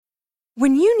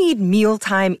When you need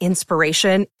mealtime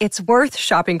inspiration, it's worth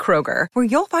shopping Kroger, where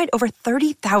you'll find over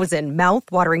 30,000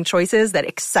 mouth-watering choices that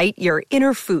excite your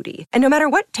inner foodie. And no matter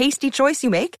what tasty choice you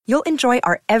make, you'll enjoy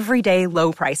our everyday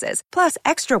low prices, plus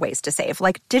extra ways to save,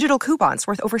 like digital coupons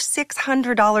worth over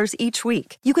 $600 each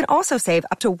week. You can also save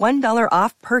up to $1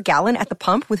 off per gallon at the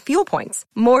pump with fuel points.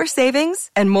 More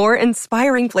savings and more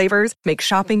inspiring flavors make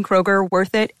shopping Kroger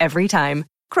worth it every time.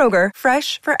 Kroger,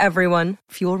 fresh for everyone.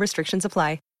 Fuel restrictions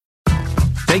apply.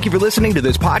 Thank you for listening to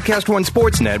this Podcast One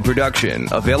Sportsnet production,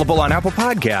 available on Apple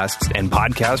Podcasts and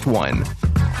Podcast One.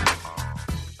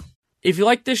 If you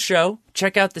like this show,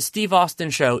 check out The Steve Austin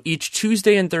Show each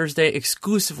Tuesday and Thursday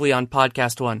exclusively on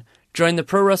Podcast One. Join the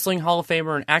Pro Wrestling Hall of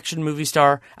Famer and action movie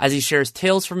star as he shares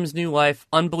tales from his new life,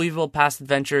 unbelievable past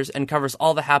adventures, and covers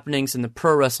all the happenings in the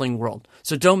pro wrestling world.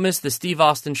 So don't miss The Steve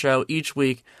Austin Show each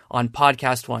week on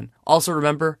Podcast One. Also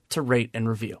remember to rate and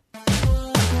review.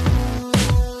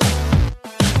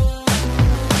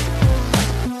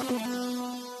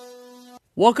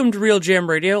 Welcome to Real GM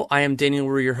Radio. I am Daniel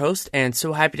Wu, your host, and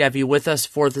so happy to have you with us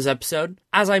for this episode.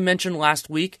 As I mentioned last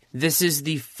week, this is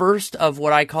the first of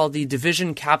what I call the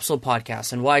Division Capsule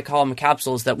podcast, and why I call them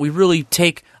capsules, that we really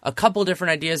take a couple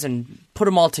different ideas and put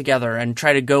them all together and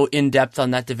try to go in depth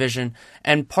on that division.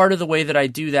 And part of the way that I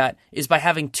do that is by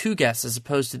having two guests as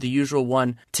opposed to the usual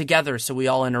one together, so we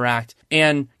all interact.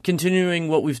 And continuing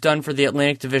what we've done for the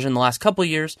Atlantic Division the last couple of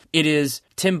years, it is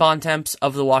Tim Bontemps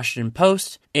of the Washington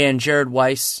Post and Jared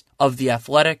Weiss of The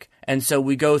Athletic. And so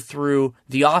we go through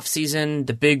the offseason,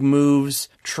 the big moves,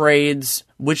 trades,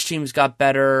 which teams got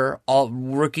better, all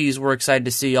rookies we're excited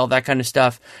to see, all that kind of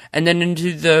stuff. And then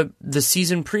into the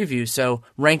season preview, so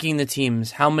ranking the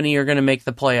teams, how many are going to make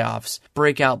the playoffs,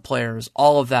 breakout players,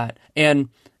 all of that. And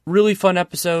really fun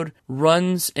episode,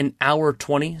 runs an hour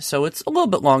 20, so it's a little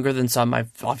bit longer than some.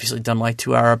 I've obviously done like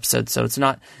 2-hour episodes, so it's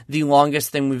not the longest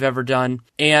thing we've ever done.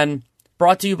 And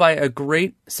brought to you by a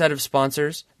great set of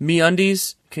sponsors.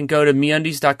 MeUndies. Can go to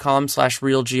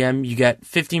MeUndies.com/RealGM. You get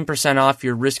 15% off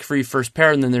your risk-free first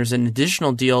pair, and then there's an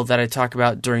additional deal that I talk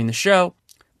about during the show.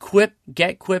 Quip,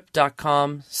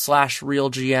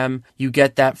 getquip.com/RealGM. You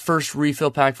get that first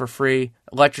refill pack for free.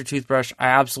 Electric toothbrush, I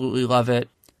absolutely love it.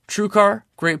 TrueCar,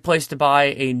 great place to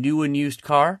buy a new and used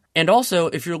car. And also,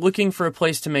 if you're looking for a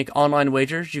place to make online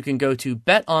wagers, you can go to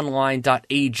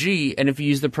betonline.ag, and if you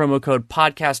use the promo code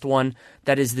podcast1,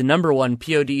 that is the number one,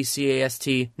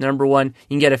 PODCAST, number one,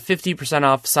 you can get a 50%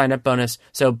 off sign-up bonus.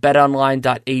 So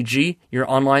betonline.ag,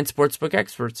 your online sportsbook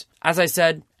experts. As I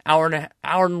said, hour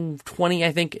and 20,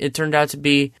 I think it turned out to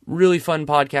be. Really fun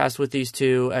podcast with these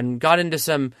two, and got into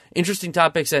some interesting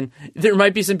topics. And there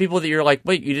might be some people that you're like,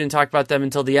 wait, you didn't talk about them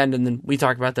until the end, and then we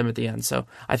talk about them at the end. So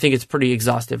I think it's pretty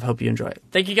exhaustive. Hope you enjoy it.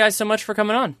 Thank you guys so much for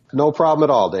coming on. No problem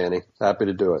at all, Danny. Happy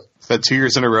to do it. Is that 2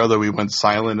 years in a row that we went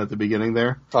silent at the beginning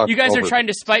there? You guys are trying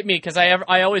to spite me because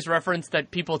I always reference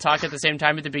that people talk at the same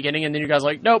time at the beginning, and then you guys are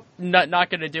like, nope, not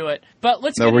going to do it. But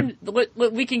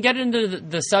we can get into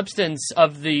the substance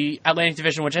of the Atlantic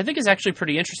Division, which I think is actually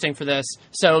pretty interesting for this.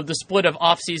 So the split of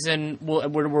off-season, where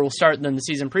we'll start, and then the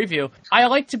season preview. I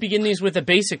like to begin these with a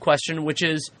basic question, which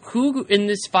is who in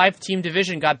this 5-team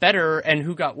division got better and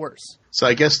who got worse? So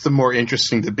I guess the more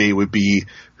interesting debate would be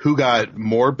who got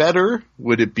more better.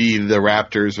 Would it be the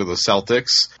Raptors or the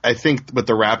Celtics? I think with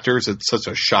the Raptors, it's such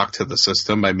a shock to the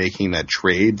system by making that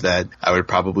trade that I would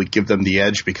probably give them the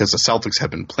edge, because the Celtics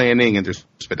have been planning and there's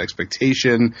been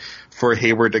expectation for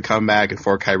Hayward to come back and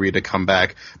for Kyrie to come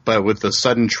back. But with the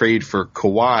sudden trade for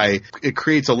Kawhi, it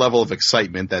creates a level of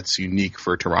excitement that's unique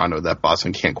for Toronto that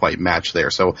Boston can't quite match there.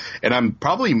 So, and I'm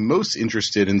probably most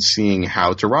interested in seeing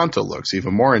how Toronto looks,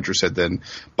 even more interested than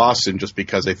Boston, just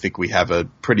because I think we have a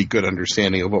pretty good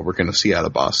understanding of what we're going to see out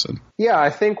of Boston. Yeah, I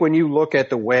think when you look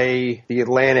at the way the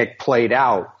Atlantic played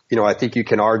out, I think you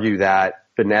can argue that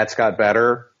the Nets got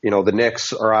better. The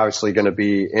Knicks are obviously going to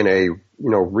be in a,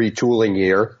 retooling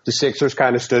year. The Sixers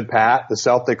kind of stood pat. The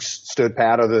Celtics stood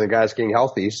pat other than guys getting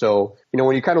healthy. So,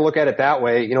 when you kind of look at it that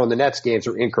way, the Nets games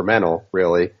are incremental,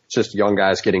 really. It's just young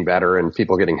guys getting better and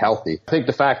people getting healthy. I think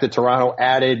the fact that Toronto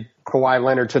added Kawhi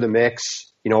Leonard to the mix,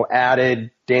 added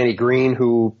Danny Green,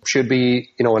 who should be,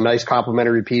 a nice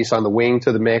complementary piece on the wing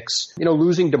to the mix.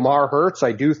 Losing DeMar hurts.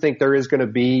 I do think there is going to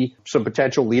be some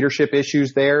potential leadership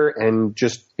issues there, and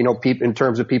just, in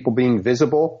terms of people being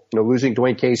visible, losing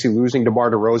Dwayne Casey, losing DeMar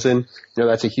DeRozan,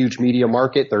 that's a huge media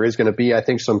market. There is going to be, I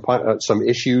think, some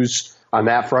issues on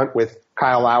that front with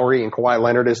Kyle Lowry and Kawhi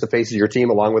Leonard as the face of your team,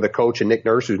 along with a coach and Nick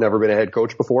Nurse, who's never been a head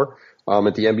coach before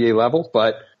at the NBA level.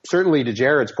 But certainly to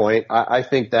Jared's point, I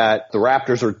think that the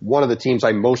Raptors are one of the teams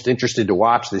I'm most interested to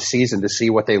watch this season to see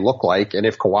what they look like and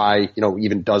if Kawhi,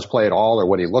 even does play at all or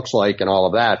what he looks like and all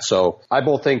of that. So I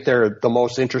both think they're the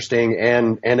most interesting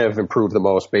and have improved the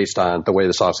most based on the way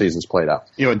this offseason's played out.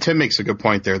 And Tim makes a good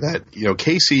point there that,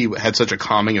 Casey had such a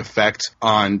calming effect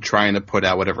on trying to put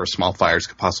out whatever small fires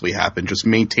could possibly happen, just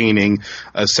maintaining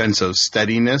a sense of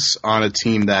steadiness on a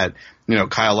team that,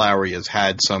 Kyle Lowry has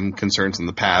had some concerns in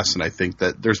the past, and I think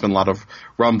that there's been a lot of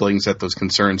rumblings that those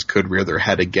concerns could rear their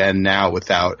head again now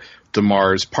without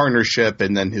DeMar's partnership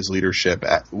and then his leadership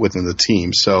within the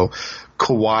team. So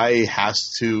Kawhi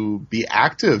has to be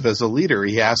active as a leader.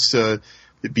 He has to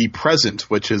be present,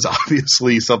 which is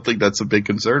obviously something that's a big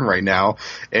concern right now.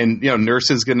 And,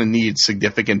 Nurse is going to need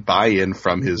significant buy-in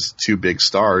from his two big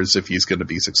stars if he's going to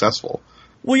be successful.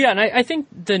 Well, yeah, and I think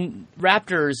the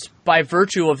Raptors, by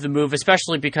virtue of the move,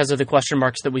 especially because of the question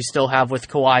marks that we still have with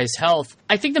Kawhi's health,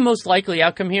 I think the most likely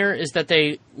outcome here is that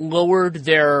they lowered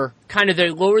their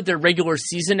regular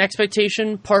season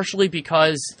expectation, partially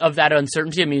because of that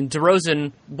uncertainty. I mean,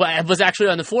 DeRozan was actually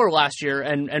on the floor last year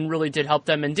and really did help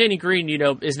them. And Danny Green,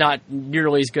 is not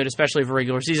nearly as good, especially for a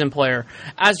regular season player,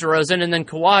 as DeRozan. And then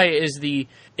Kawhi is the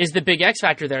big X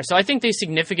factor there. So I think they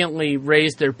significantly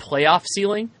raised their playoff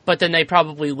ceiling, but then they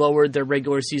probably lowered their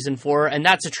regular season floor. And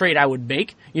that's a trade I would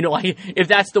make. If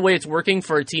that's the way it's working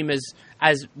for a team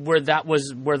as where that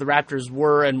was where the Raptors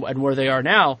were and where they are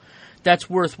now, that's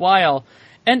worthwhile.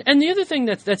 And the other thing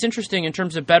that's interesting in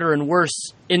terms of better and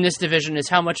worse in this division is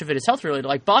how much of it is health related.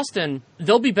 Like Boston,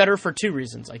 they'll be better for two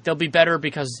reasons. Like they'll be better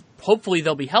because hopefully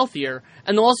they'll be healthier,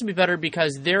 and they'll also be better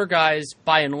because their guys,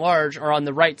 by and large, are on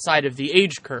the right side of the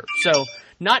age curve. So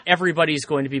not everybody's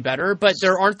going to be better, but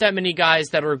there aren't that many guys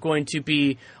that are going to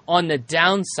be on the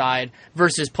downside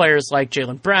versus players like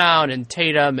Jaylen Brown and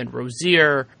Tatum and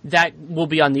Rozier that will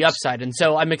be on the upside. And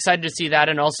so I'm excited to see that,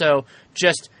 and also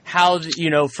just how,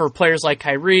 for players like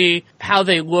Kyrie, how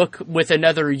they look with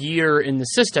another year in the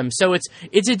system. So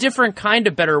it's a different kind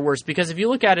of better or worse, because if you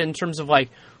look at it in terms of like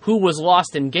who was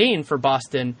lost and gained for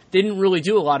Boston, they didn't really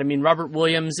do a lot. I mean, Robert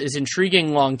Williams is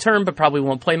intriguing long-term, but probably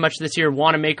won't play much this year.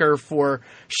 Wanamaker for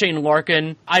Shane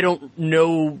Larkin. I don't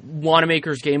know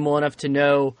Wanamaker's game well enough to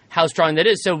know how strong that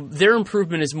is. So their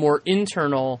improvement is more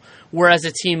internal, whereas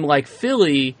a team like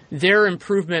Philly, their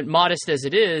improvement, modest as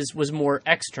it is, was more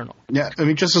external. Yeah, I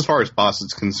mean, just as far as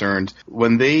Boston's concerned,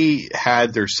 when they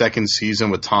had their second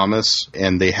season with Thomas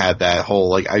and they had that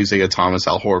whole like Isaiah Thomas,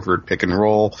 Al Horford pick and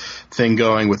roll thing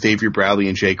going with Avery Bradley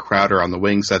and Jay Crowder on the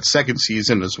wings, that second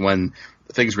season is when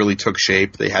things really took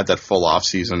shape. They had that full off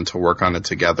season to work on it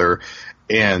together.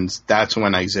 And that's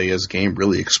when Isaiah's game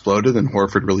really exploded and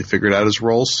Horford really figured out his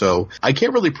role. So I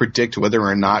can't really predict whether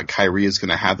or not Kyrie is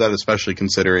going to have that, especially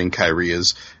considering Kyrie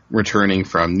is returning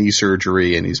from knee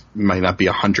surgery and he might not be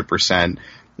 100%.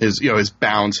 His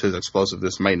bounce, his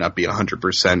explosiveness might not be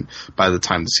 100% by the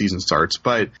time the season starts.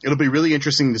 But it'll be really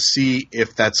interesting to see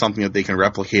if that's something that they can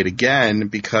replicate again,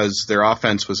 because their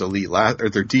offense was elite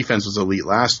their defense was elite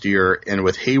last year, and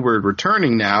with Hayward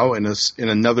returning now in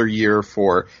another year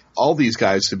for all these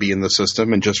guys to be in the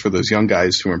system and just for those young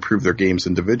guys to improve their games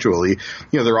individually,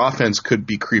 their offense could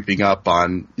be creeping up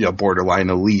on, borderline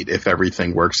elite if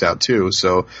everything works out too.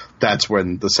 So that's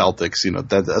when the Celtics,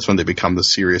 that's when they become the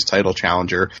serious title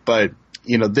challenger. But,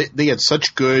 they had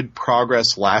such good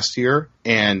progress last year,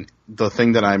 and the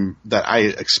thing that I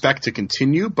expect to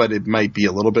continue, but it might be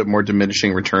a little bit more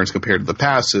diminishing returns compared to the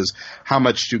past, is how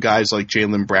much do guys like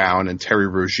Jaylen Brown and Terry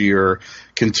Rozier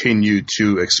continue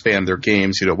to expand their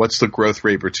games? What's the growth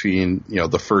rate between,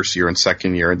 the first year and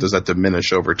second year, and does that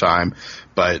diminish over time?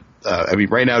 But,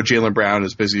 right now Jaylen Brown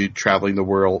is busy traveling the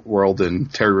world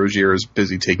and Terry Rozier is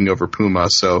busy taking over Puma.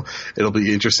 So it'll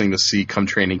be interesting to see come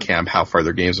training camp how far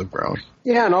their games have grown.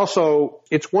 Yeah. And also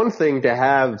it's one thing to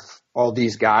have all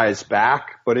these guys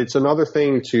back, but it's another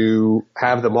thing to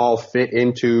have them all fit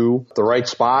into the right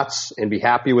spots and be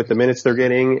happy with the minutes they're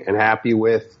getting and happy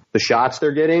with the shots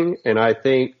they're getting. And I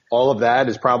think all of that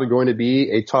is probably going to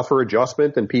be a tougher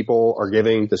adjustment than people are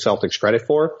giving the Celtics credit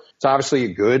for. It's obviously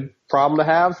a good problem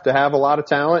to have a lot of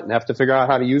talent and have to figure out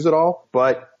how to use it all.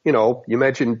 But, you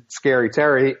mentioned Scary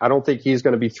Terry. I don't think he's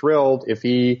going to be thrilled if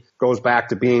he goes back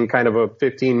to being kind of a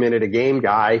 15-minute a game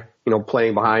guy,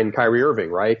 playing behind Kyrie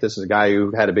Irving, right? This is a guy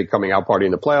who had a big coming out party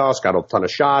in the playoffs, got a ton of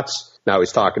shots. Now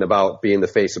he's talking about being the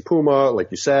face of Puma,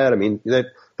 like you said. I mean,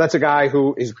 that's a guy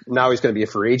who is now he's going to be a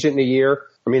free agent in a year.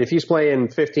 I mean, if he's playing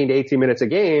 15 to 18 minutes a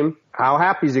game, how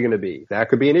happy is he going to be? That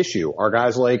could be an issue. Are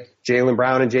guys like Jaylen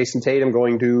Brown and Jason Tatum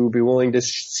going to be willing to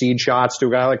cede shots to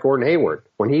a guy like Gordon Hayward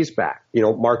when he's back? You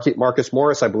know, Marcus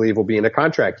Morris, I believe, will be in a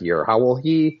contract year. How will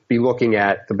he be looking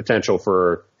at the potential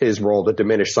for his role to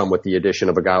diminish some with the addition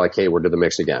of a guy like Hayward to the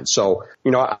mix again? So,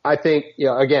 you know, I think,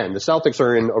 again, the Celtics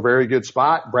are in a very good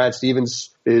spot. Brad Stevens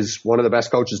is one of the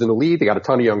best coaches in the league. They got a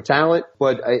ton of young talent,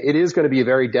 but it is going to be a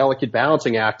very delicate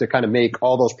balancing act to kind of make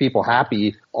all those people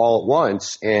happy all at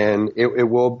once. And it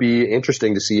will be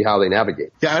interesting to see how they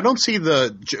navigate. Yeah, I don't see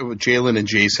the Jaylen and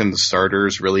Jason, the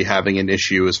starters, really having an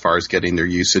issue as far as getting their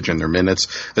usage and their minutes,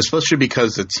 especially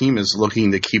because the team is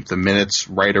looking to keep the minutes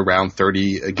right around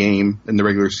 30 a game in the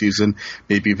regular season,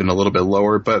 maybe even a little bit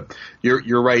lower. But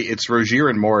you're right. It's Rozier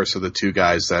and Morris are the two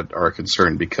guys that are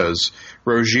concerned, because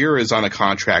Rozier is on a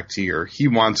contract year. He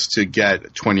wants to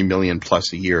get $20 million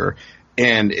plus a year.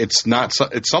 And it's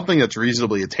something that's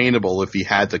reasonably attainable if he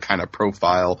had the kind of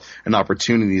profile and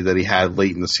opportunity that he had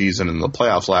late in the season in the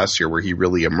playoffs last year, where he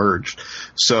really emerged.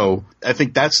 So I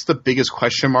think that's the biggest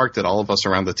question mark that all of us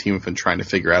around the team have been trying to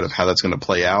figure out of how that's going to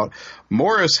play out.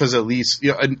 Morris has at least,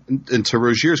 and to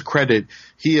Rozier's credit,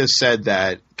 he has said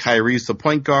that Kyrie's the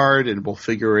point guard and we'll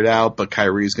figure it out, but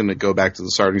Kyrie's going to go back to the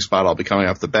starting spot. I'll be coming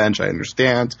off the bench. I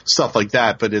understand. Stuff like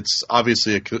that. But it's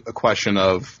obviously a question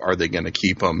of, are they going to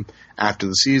keep him after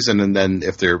the season? And then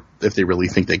if they really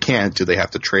think they can't, do they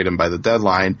have to trade him by the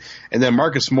deadline? And then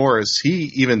Marcus Morris,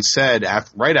 he even said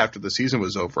right after the season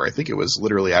was over, I think it was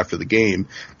literally after the game,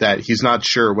 that he's not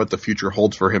sure what the future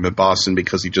holds for him in Boston,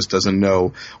 because he just doesn't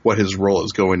know what his role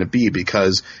is going to be,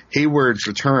 because Hayward's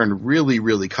return really,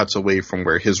 really cuts away from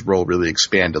where his role really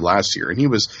expanded last year. And he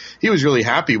was really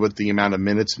happy with the amount of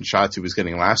minutes and shots he was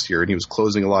getting last year, and he was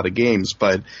closing a lot of games.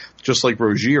 But just like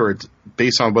Rozier,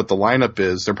 based on what the lineup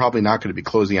is, they're probably not going to be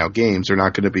closing out games. They're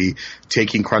not going to be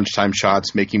taking crunch time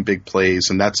shots, making big plays,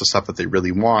 and that's the stuff that they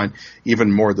really want,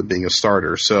 even more than being a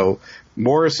starter. So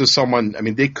Morris is someone, I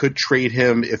mean, they could trade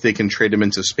him if they can trade him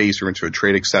into space or into a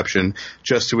trade exception,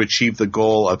 just to achieve the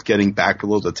goal of getting back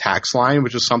below the tax line,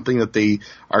 which is something that they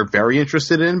are very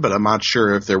interested in, but I'm not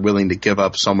sure if they're willing to give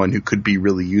up someone who could be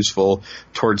really useful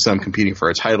towards them competing for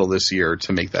a title this year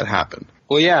to make that happen.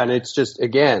 Well, yeah, and it's just,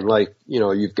 again, like,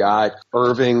 you've got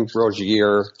Irving,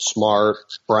 Rozier, Smart,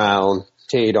 Brown,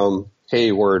 Tatum,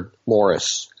 Hayward,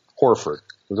 Morris, Horford.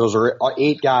 Those are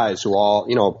 8 guys who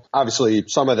all, obviously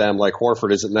some of them, like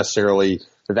Horford, isn't necessarily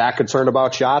that concerned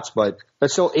about shots, but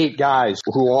that's still 8 guys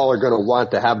who all are going to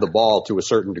want to have the ball to a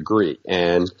certain degree.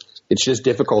 And it's just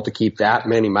difficult to keep that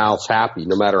many mouths happy,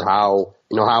 no matter how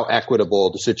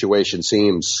equitable the situation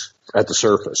seems at the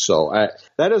surface. So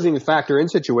that doesn't even factor in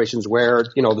situations where,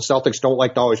 the Celtics don't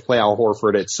like to always play Al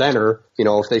Horford at center.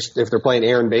 If they're playing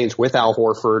Aaron Baines with Al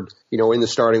Horford, in the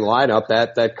starting lineup,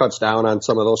 that cuts down on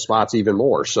some of those spots even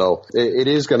more. So it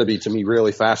is going to be, to me,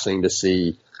 really fascinating to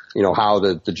see, how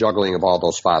the juggling of all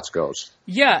those spots goes.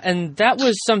 Yeah, and that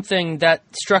was something that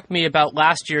struck me about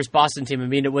last year's Boston team. I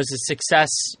mean, it was a success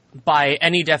by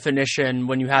any definition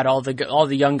when you had all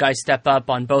the young guys step up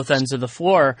on both ends of the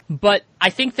floor. But I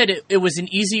think that it was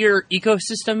an easier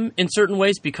ecosystem in certain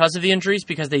ways because of the injuries,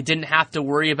 because they didn't have to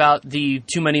worry about the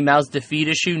too many mouths to feed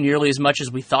issue nearly as much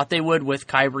as we thought they would, with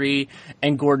Kyrie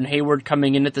and Gordon Hayward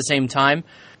coming in at the same time.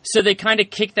 So they kind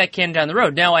of kicked that can down the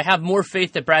road. Now, I have more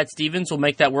faith that Brad Stevens will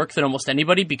make that work than almost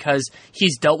anybody, because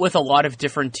he's dealt with a lot of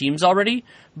different teams already,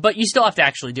 but you still have to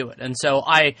actually do it. And so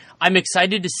I'm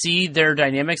excited to see their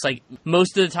dynamics. Like,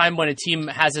 most of the time when a team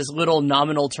has as little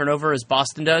nominal turnover as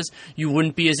Boston does, you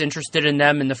wouldn't be as interested in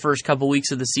them in the first couple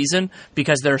weeks of the season,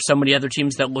 because there are so many other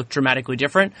teams that look dramatically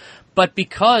different. But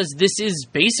because this is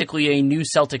basically a new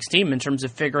Celtics team in terms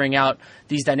of figuring out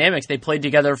these dynamics, they played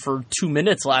together for 2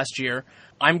 minutes last year,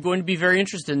 I'm going to be very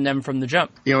interested in them from the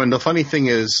jump. And the funny thing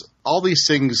is, all these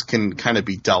things can kind of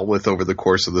be dealt with over the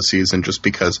course of the season, just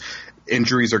because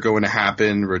injuries are going to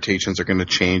happen, rotations are going to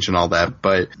change and all that.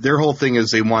 But their whole thing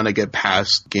is they want to get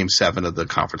past Game 7 of the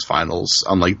conference finals,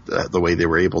 unlike the way they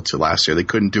were able to last year. They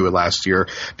couldn't do it last year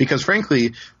because,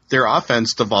 frankly, their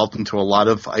offense devolved into a lot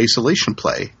of isolation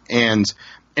play. And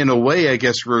in a way, I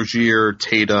guess Rozier,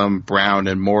 Tatum, Brown,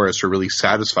 and Morris are really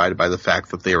satisfied by the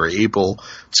fact that they were able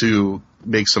to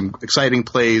make some exciting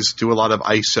plays, do a lot of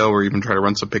ISO, or even try to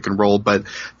run some pick and roll. But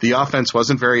the offense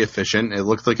wasn't very efficient. It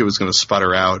looked like it was going to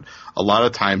sputter out a lot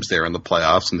of times there in the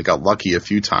playoffs, and they got lucky a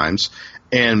few times.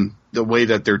 And the way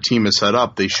that their team is set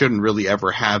up, they shouldn't really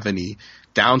ever have any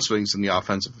downswings in the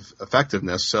offensive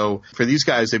effectiveness. So for these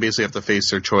guys, they basically have to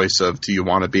face their choice of, do you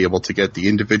want to be able to get the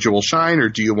individual shine, or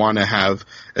do you want to have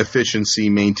efficiency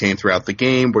maintained throughout the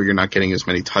game where you're not getting as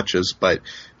many touches, but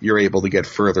you're able to get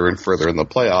further and further in the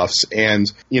playoffs. And,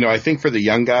 I think for the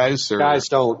young guys, guys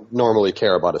don't normally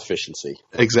care about efficiency.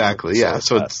 Exactly. Yeah.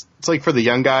 So it's like for the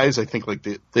young guys, I think like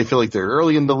they feel like they're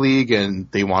early in the league and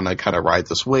they want to kind of ride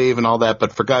this wave and all that.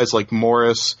 But for guys like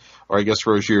Morris, or I guess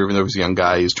Rozier, even though he's a young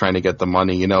guy, he's trying to get the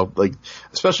money, like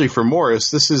especially for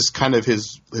Morris, this is kind of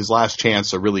his last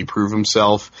chance to really prove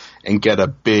himself and get a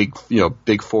big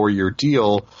 4-year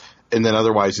deal. And then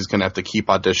otherwise he's going to have to keep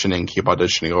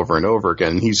auditioning over and over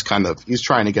again. He's trying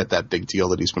to get that big deal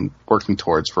that he's been working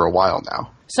towards for a while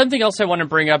now. Something else I want to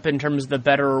bring up in terms of the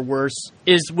better or worse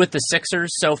is with the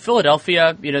Sixers. So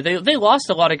Philadelphia, they lost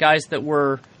a lot of guys that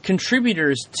were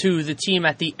contributors to the team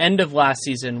at the end of last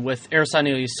season, with Ersan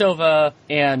Ilyasova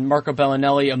and Marco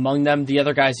Bellinelli among them. The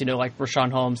other guys, like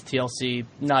Rashawn Holmes, TLC,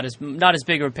 not as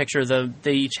big of a picture, though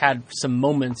they each had some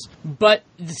moments. But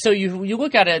so you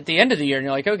look at it at the end of the year and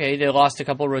you're like, okay, they lost a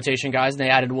couple of rotation guys and they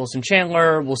added Wilson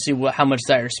Chandler. We'll see how much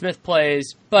Zaire Smith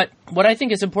plays. But what I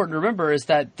think is important to remember is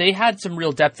that they had some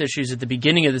real depth issues at the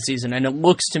beginning of the season, and it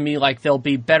looks to me like they'll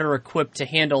be better equipped to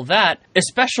handle that,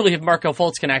 especially if Markelle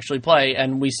Fultz can actually play,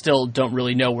 and we still don't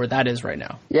really know where that is right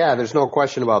now. Yeah, there's no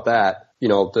question about that.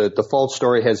 The Fultz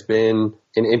story has been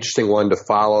an interesting one to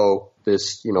follow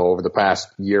this, over the past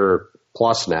year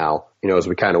plus now, as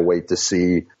we kind of wait to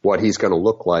see what he's going to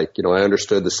look like. I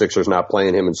understood the Sixers not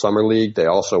playing him in Summer League. They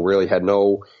also really had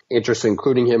no interest in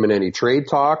including him in any trade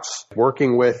talks.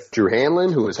 Working with Drew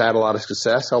Hanlon, who has had a lot of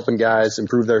success helping guys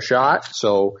improve their shot.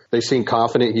 So they seem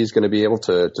confident he's going to be able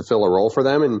to fill a role for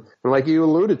them. And like you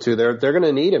alluded to, they're going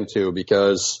to need him to,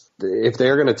 because if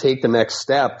they're going to take the next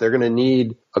step, they're going to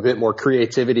need a bit more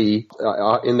creativity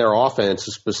in their offense,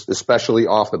 especially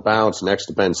off the bounce next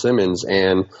to Ben Simmons.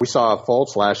 And we saw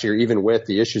Fultz last year, even with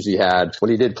the issues he had,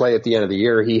 when he did play at the end of the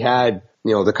year, he had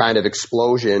the kind of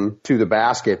explosion to the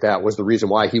basket that was the reason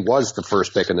why he was the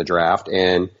first pick in the draft.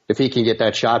 And if he can get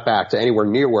that shot back to anywhere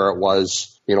near where it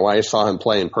was, I saw him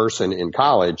play in person in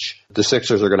college, the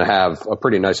Sixers are going to have a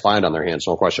pretty nice find on their hands,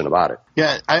 no question about it.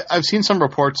 Yeah, I've seen some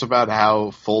reports about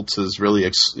how Fultz is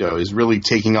really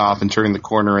taking off and turning the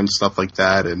corner and stuff like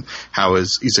that, and how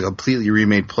he's a completely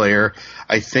remade player.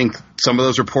 I think some of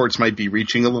those reports might be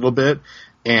reaching a little bit.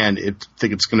 And I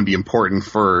think it's going to be important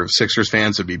for Sixers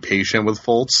fans to be patient with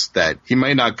Fultz, that he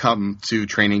might not come to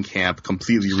training camp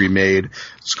completely remade,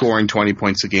 scoring 20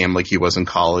 points a game like he was in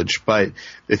college. But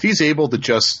if he's able to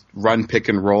just run pick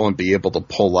and roll and be able to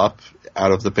pull up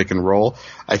out of the pick and roll,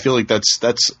 I feel like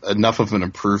that's enough of an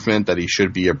improvement that he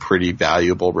should be a pretty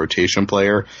valuable rotation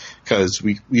player. Because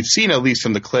we've seen, at least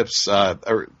in the clips,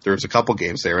 there's a couple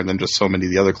games there, and then just so many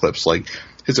of the other clips, like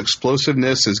his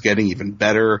explosiveness is getting even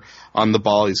better on the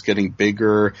ball. He's getting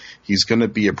bigger. He's going to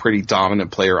be a pretty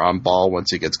dominant player on ball once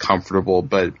he gets comfortable,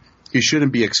 but he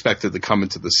shouldn't be expected to come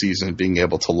into the season being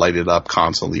able to light it up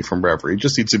constantly from wherever. He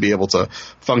just needs to be able to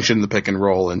function in the pick and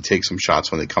roll and take some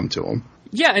shots when they come to him.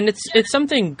 Yeah, and it's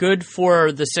something good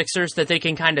for the Sixers that they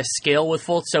can kind of scale with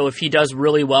Fultz. So if he does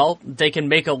really well, they can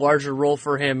make a larger role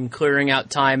for him, clearing out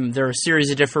time. There are a series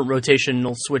of different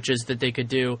rotational switches that they could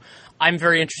do. I'm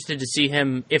very interested to see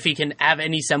him, if he can have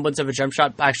any semblance of a jump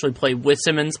shot, actually play with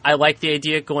Simmons. I like the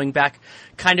idea going back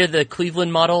kind of the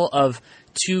Cleveland model of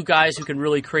two guys who can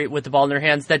really create with the ball in their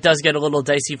hands. That does get a little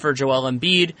dicey for Joel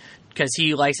Embiid, because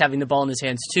he likes having the ball in his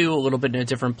hands too, a little bit in a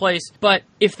different place. But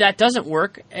if that doesn't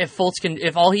work, if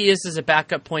all he is a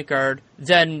backup point guard,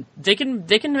 then they can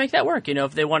make that work.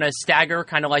 If they want to stagger,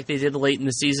 kind of like they did late in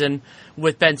the season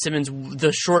with Ben Simmons,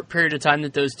 the short period of time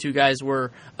that those two guys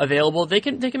were available, they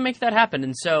can make that happen.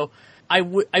 And so I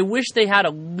wish they had a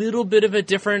little bit of a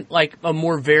different, a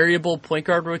more variable point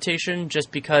guard rotation,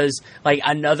 just because,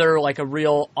 another, a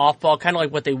real off-ball, kind of like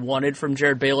what they wanted from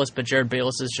Jared Bayless, but Jared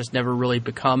Bayless has just never really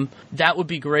become. That would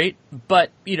be great,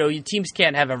 but, teams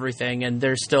can't have everything, and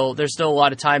there's still a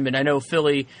lot of time, and I know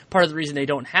Philly, part of the reason they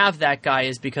don't have that guy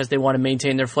is because they want to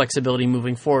maintain their flexibility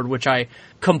moving forward, which I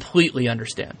completely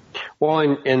understand.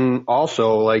 Well, and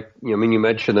also, you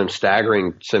mentioned them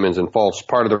staggering Simmons and Fultz.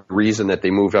 Part of the reason that they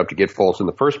moved up to get Fultz in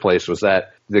the first place was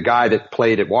that the guy that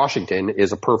played at Washington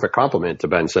is a perfect complement to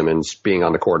Ben Simmons being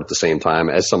on the court at the same time,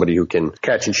 as somebody who can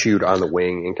catch and shoot on the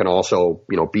wing and can also,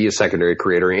 be a secondary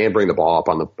creator and bring the ball up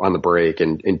on the break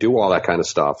and do all that kind of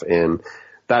stuff. And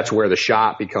that's where the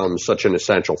shot becomes such an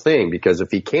essential thing, because if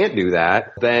he can't do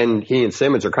that, then he and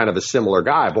Simmons are kind of a similar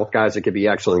guy, both guys that could be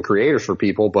excellent creators for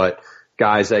people, but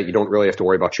guys that you don't really have to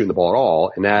worry about shooting the ball at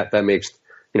all. And that makes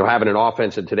having an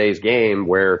offense in today's game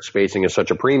where spacing is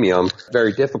such a premium,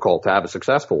 very difficult to have a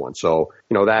successful one. So,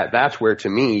 that's where, to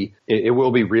me, it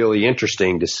will be really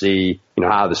interesting to see,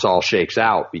 how this all shakes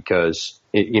out, because,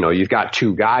 you've got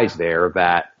two guys there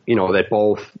that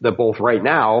both right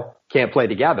now can't play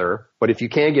together. But if you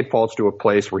can get Fultz to a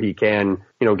place where he can,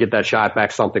 get that shot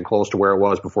back something close to where it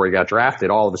was before he got drafted,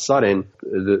 all of a sudden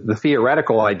the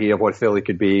theoretical idea of what Philly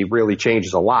could be really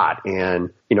changes a lot.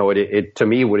 And, it to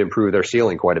me would improve their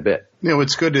ceiling quite a bit.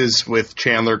 What's good is with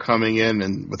Chandler coming in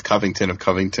and with Covington, if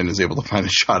Covington is able to find a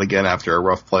shot again after a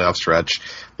rough playoff stretch,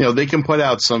 they can put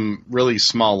out some really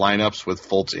small lineups with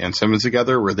Fultz and Simmons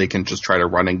together where they can just try to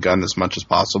run and gun as much as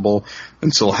possible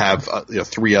and still have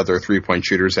 3 other 3-point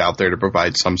shooters out there to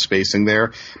provide some spacing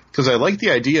there. Because I like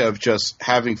the idea of just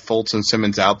having Fultz and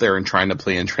Simmons out there and trying to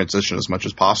play in transition as much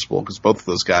as possible, because both of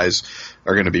those guys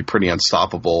are going to be pretty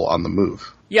unstoppable on the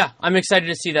move. Yeah, I'm excited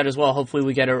to see that as well. Hopefully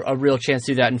we get a real chance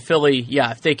to do that in Philly.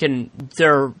 Yeah, if they can,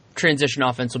 their transition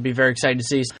offense will be very exciting to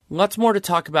see. Lots more to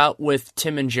talk about with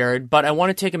Tim and Jared, but I want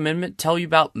to take a minute to tell you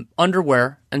about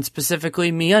underwear, and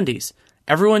specifically MeUndies.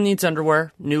 Everyone needs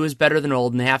underwear. New is better than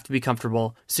old, and they have to be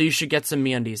comfortable, so you should get some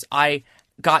MeUndies. I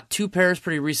got 2 pairs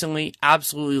pretty recently,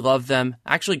 absolutely love them.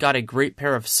 Actually got a great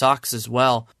pair of socks as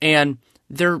well, and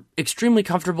they're extremely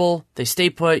comfortable. They stay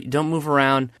put. You don't move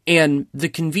around. And the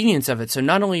convenience of it. So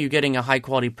not only are you getting a high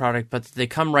quality product, but they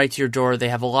come right to your door. They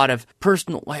have a lot of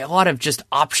just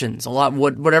options.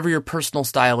 Whatever your personal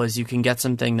style is, you can get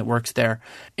something that works there.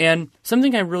 And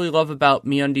something I really love about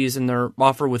MeUndies and their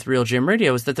offer with Real Jam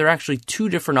Radio is that they're actually 2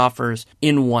 different offers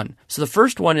in one. So the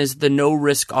first one is the no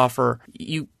risk offer.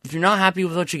 If you're not happy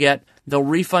with what you get, they'll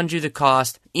refund you the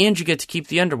cost, and you get to keep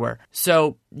the underwear.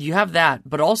 So you have that,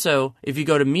 but also if you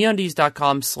go to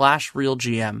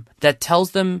MeUndies.com/RealGM, that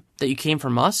tells them that you came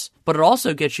from us, but it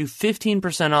also gets you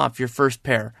 15% off your first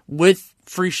pair with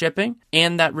free shipping,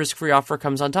 and that risk-free offer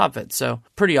comes on top of it. So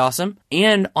pretty awesome.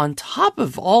 And on top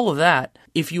of all of that,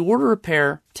 if you order a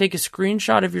pair, take a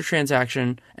screenshot of your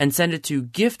transaction and send it to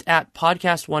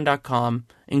gift@podcast1.com,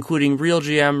 including Real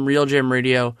Jam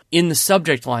Radio, in the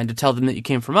subject line to tell them that you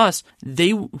came from us,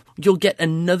 you'll get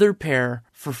another pair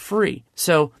for free.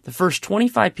 So the first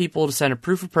 25 people to send a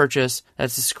proof of purchase,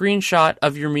 that's a screenshot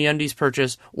of your MeUndies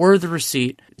purchase or the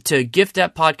receipt, to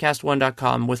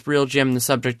gift@podcast1.com with Real Jam in the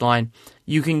subject line,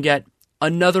 you can get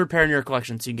another pair in your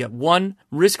collection. So you get one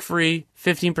risk-free,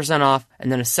 15% off,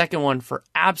 and then a second one for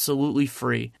absolutely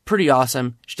free. Pretty awesome.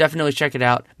 You should definitely check it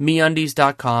out.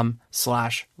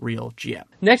 MeUndies.com/RealGM.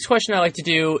 Next question I like to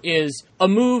do is a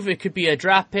move. It could be a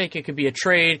draft pick. It could be a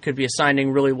trade. It could be a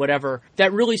signing, really whatever,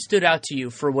 that really stood out to you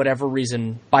for whatever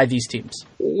reason by these teams.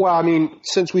 Well, I mean,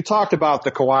 since we talked about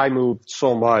the Kawhi move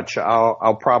so much,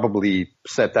 I'll probably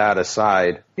set that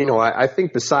aside. I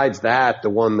think besides that, the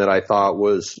one that I thought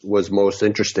was most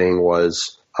interesting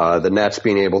was the Nets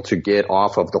being able to get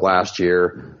off of the last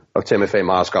year of Timofey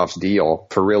Mozgov's deal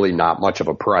for really not much of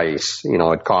a price.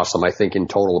 It cost them, I think, in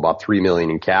total about $3 million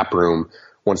in cap room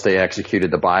once they executed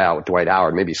the buyout with Dwight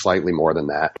Howard, maybe slightly more than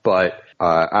that. But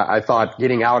I thought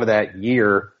getting out of that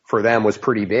year for them was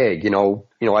pretty big.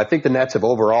 I think the Nets have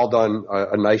overall done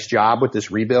a nice job with this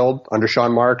rebuild under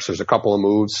Sean Marks. There's a couple of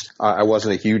moves I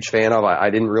wasn't a huge fan of. I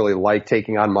didn't really like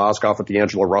taking on Mozgov with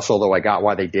D'Angelo Russell, though I got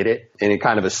why they did it. And in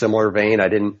kind of a similar vein, I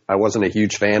wasn't a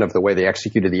huge fan of the way they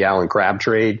executed the Allen Crabbe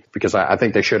trade, because I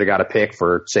think they should have got a pick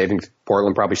for saving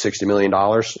Portland probably $60 million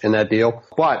in that deal.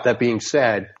 But that being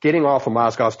said, getting off of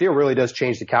Mozgov's deal really does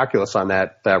change the calculus on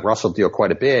that Russell deal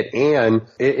quite a bit. And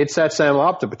it sets them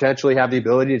up to potentially have the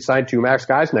ability to sign 2 max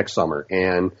guys next summer.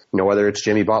 And, whether it's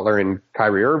Jimmy Butler and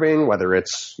Kyrie Irving, whether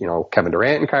it's, Kevin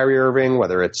Durant and Kyrie Irving,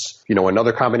 whether it's,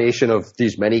 another combination of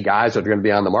these many guys that are going to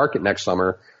be on the market next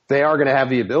summer, they are going to have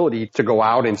the ability to go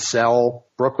out and sell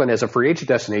Brooklyn as a free agent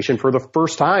destination for the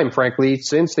first time, frankly,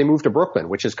 since they moved to Brooklyn,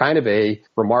 which is kind of a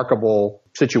remarkable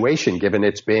situation given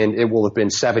it will have been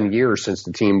 7 years since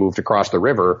the team moved across the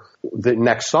river the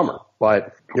next summer.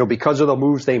 But, because of the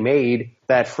moves they made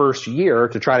that first year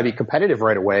to try to be competitive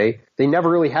right away, they never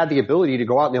really had the ability to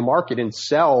go out in the market and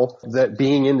sell that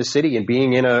being in the city and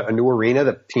being in a new arena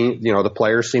that the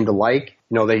players seem to like.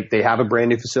 They have a brand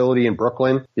new facility in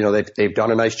Brooklyn. They've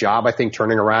done a nice job, I think,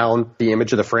 turning around the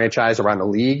image of the franchise around the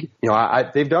league.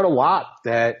 They've done a lot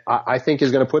that I think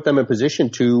is going to put them in position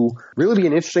to really be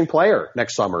an interesting player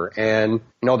next summer. And,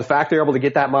 the fact they're able to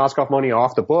get that Mozgov money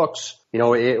off the books,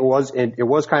 it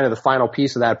was kind of the final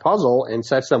piece of that puzzle, and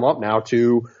sets them up now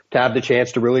to have the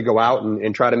chance to really go out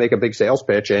and try to make a big sales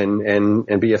pitch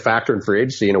and be a factor in free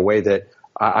agency in a way that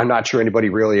I'm not sure anybody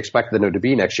really expected them to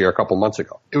be next year a couple months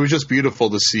ago. It was just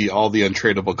beautiful to see all the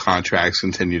untradeable contracts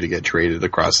continue to get traded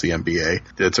across the NBA.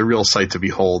 It's a real sight to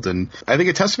behold. And I think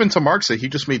a testament to Marks that he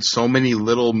just made so many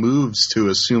little moves to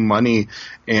assume money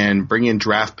and bring in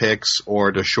draft picks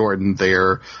or to shorten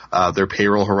their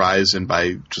payroll horizon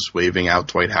by just waving out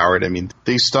Dwight Howard. I mean,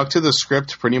 they stuck to the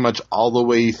script pretty much all the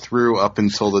way through up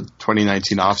until the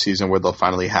 2019 offseason where they'll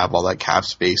finally have all that cap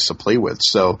space to play with.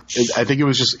 So I think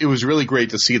it was really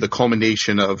great to see the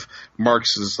culmination of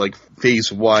Marks's like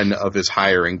phase one of his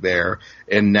hiring there.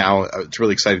 And now it's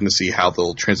really exciting to see how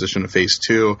they'll transition to phase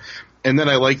two. And then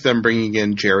I like them bringing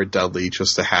in Jared Dudley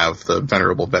just to have the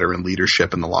venerable veteran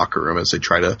leadership in the locker room as they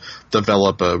try to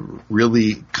develop a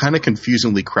really kind of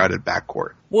confusingly crowded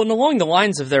backcourt. Well, and along the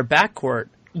lines of their backcourt,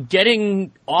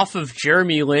 getting off of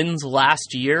Jeremy Lin's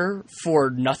last year for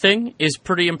nothing is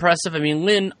pretty impressive. I mean,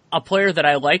 Lin, a player that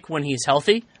I like when he's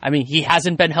healthy. I mean, he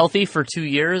hasn't been healthy for 2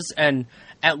 years, and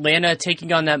Atlanta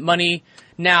taking on that money.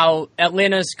 Now,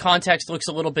 Atlanta's context looks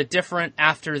a little bit different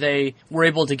after they were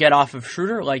able to get off of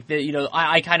Schroeder. Like,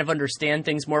 I kind of understand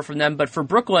things more from them. But for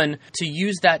Brooklyn to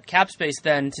use that cap space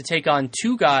then to take on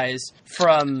two guys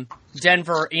from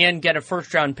Denver and get a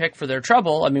first-round pick for their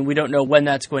trouble, I mean, we don't know when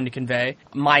that's going to convey.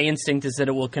 My instinct is that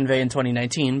it will convey in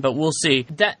 2019, but we'll see.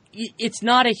 That it's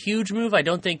not a huge move. I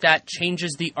don't think that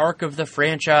changes the arc of the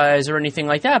franchise or anything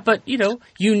like that. But,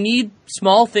 you need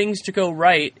small things to go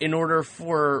right in order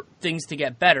for things to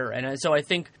get better. And so I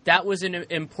think that was an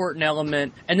important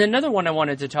element. And then another one I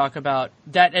wanted to talk about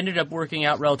that ended up working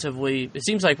out relatively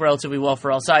well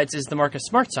for all sides is the Marcus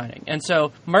Smart signing. And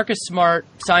so Marcus Smart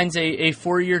signs a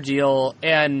 4-year deal,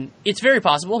 and it's very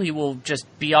possible he will just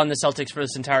be on the Celtics for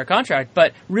this entire contract.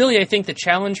 But really, I think the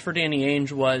challenge for Danny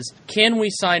Ainge was, can we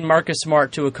sign Marcus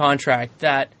Smart to a contract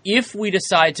that if we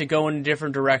decide to go in a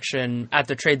different direction at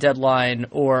the trade deadline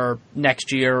or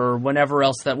next year or whenever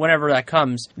that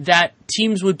comes, that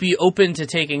teams would be open to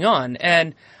taking on?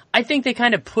 And I think they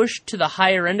kind of pushed to the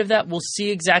higher end of that. We'll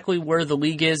see exactly where the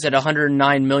league is at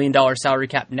 $109 million salary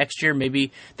cap next year.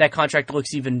 Maybe that contract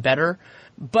looks even better.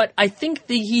 But I think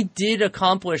that he did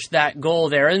accomplish that goal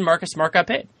there, and Marcus Smart got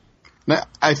paid. Now,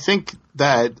 I think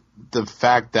that the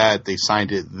fact that they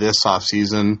signed it this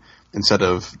offseason instead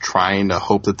of trying to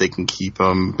hope that they can keep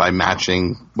him by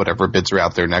matching whatever bids are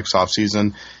out there next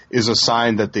offseason is a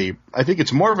sign that I think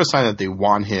it's more of a sign that they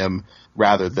want him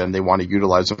rather than they want to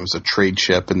utilize him as a trade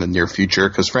chip in the near future.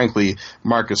 Because frankly,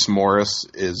 Marcus Morris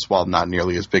is, while not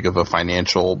nearly as big of a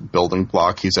financial building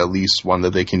block, he's at least one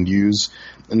that they can use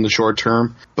in the short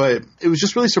term. But it was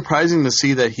just really surprising to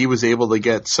see that he was able to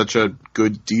get such a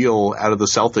good deal out of the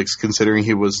Celtics, considering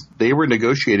they were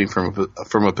negotiating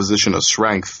from a position of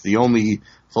strength. The only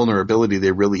vulnerability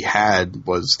they really had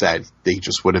was that they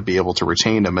just wouldn't be able to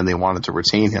retain him, and they wanted to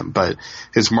retain him. But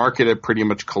his market had pretty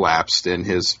much collapsed, and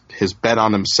his bet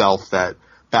on himself that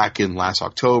back in last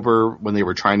October when they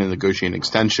were trying to negotiate an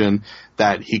extension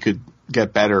that he could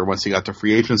get better once he got to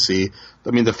free agency.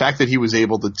 I mean, the fact that he was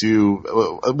able to do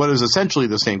what is essentially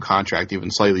the same contract, even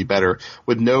slightly better,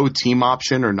 with no team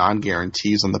option or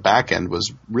non-guarantees on the back end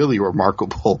was really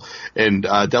remarkable, and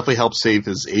definitely helped save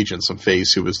his agent some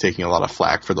face, who was taking a lot of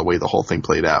flack for the way the whole thing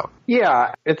played out.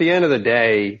 Yeah, at the end of the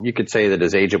day, you could say that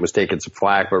his agent was taking some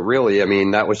flack, but really, I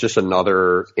mean, that was just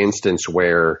another instance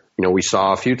where, we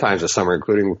saw a few times this summer,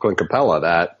 including with Clint Capella,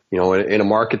 that, in a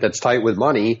market that's tight with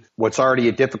money, what's already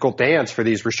a difficult dance for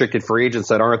these restricted free agents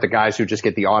that aren't the guys who just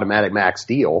get the automatic max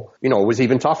deal, it was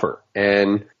even tougher.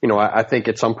 And, I think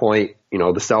at some point, the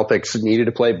Celtics needed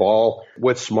to play ball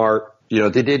with Smart. They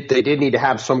did need to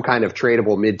have some kind of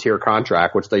tradable mid-tier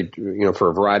contract, which they, for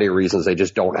a variety of reasons, they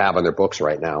just don't have on their books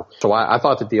right now. So I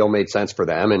thought the deal made sense for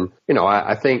them. And,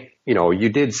 I think, you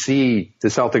did see the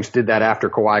Celtics did that after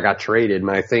Kawhi got traded.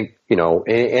 And I think, in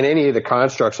any of the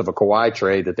constructs of a Kawhi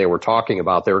trade that they were talking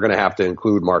about, they were going to have to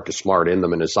include Marcus Smart in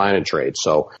them in a sign and trade.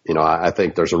 So, I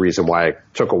think there's a reason why it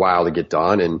took a while to get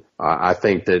done. And I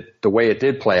think that the way it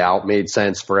did play out made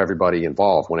sense for everybody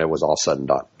involved when it was all said and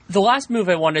done. The last move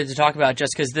I wanted to talk about,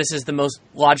 just because this is the most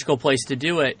logical place to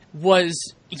do it,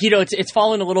 was, it's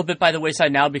fallen a little bit by the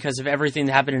wayside now because of everything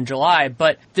that happened in July,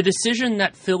 but the decision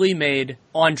that Philly made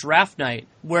on draft night,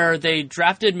 where they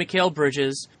drafted Mikal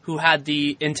Bridges, who had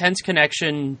the intense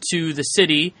connection to the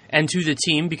city and to the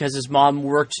team because his mom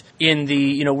worked in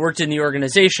the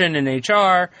organization in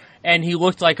HR, and he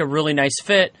looked like a really nice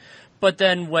fit. but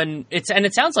then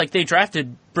it sounds like they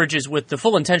drafted Bridges with the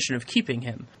full intention of keeping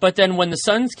him. But then when the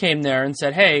Suns came there and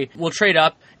said, hey, we'll trade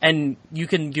up and you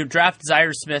draft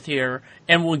Zaire Smith here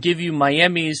and we'll give you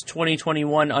Miami's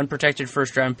 2021 unprotected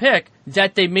first-round pick,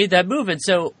 that they made that move. And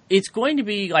so it's going to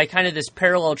be like kind of this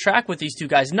parallel track with these two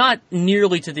guys, not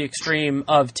nearly to the extreme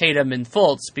of Tatum and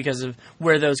Fultz because of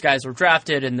where those guys were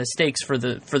drafted and the stakes for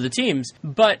the teams.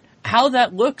 But how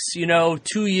that looks,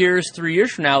 2 years, 3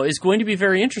 years from now is going to be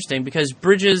very interesting because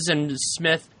Bridges and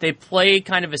Smith, they play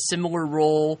kind of a similar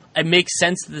role. It makes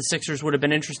sense that the Sixers would have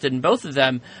been interested in both of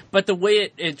them, but the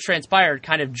way it transpired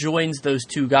kind of joins those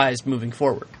two guys moving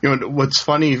forward. What's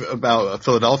funny about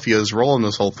Philadelphia's role in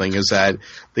this whole thing is that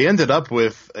they ended up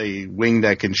with a wing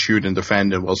that can shoot and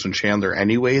defend in Wilson Chandler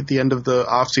anyway at the end of the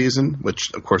offseason,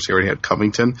 which, of course, they already had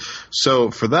Covington. So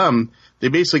for them, they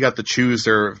basically got to choose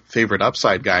their favorite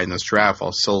upside guy in this draft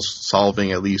while still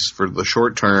solving, at least for the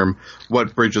short term,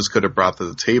 what Bridges could have brought to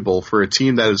the table. For a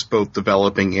team that is both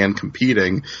developing and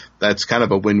competing, that's kind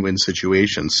of a win-win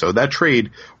situation. So that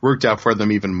trade worked out for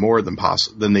them even more than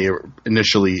they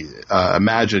initially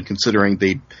imagined, considering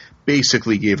they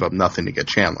basically gave up nothing to get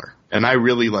Chandler. And I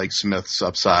really like Smith's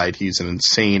upside. He's an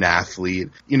insane athlete.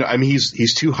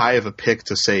 He's too high of a pick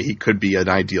to say he could be an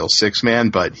ideal six-man,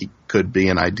 but he could be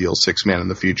an ideal six-man in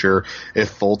the future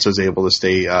if Fultz is able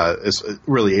to is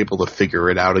really able to figure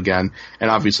it out again.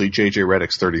 And obviously, J.J.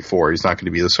 Redick's 34. He's not going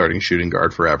to be the starting shooting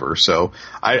guard forever. So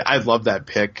I love that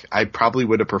pick. I probably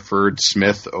would have preferred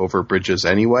Smith over Bridges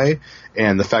anyway.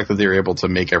 And the fact that they were able to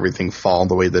make everything fall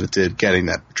the way that it did, getting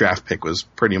that draft pick was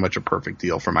pretty much a perfect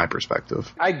deal from my perspective.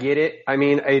 I get it. I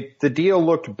mean, the deal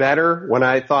looked better when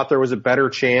I thought there was a better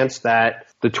chance that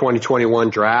the 2021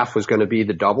 draft was going to be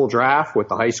the double draft with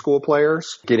the high school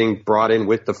players getting brought in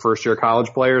with the first-year college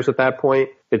players at that point.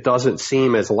 It doesn't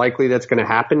seem as likely that's going to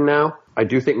happen now. I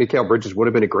do think Mikal Bridges would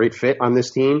have been a great fit on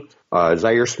this team.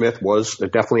 Zaire Smith was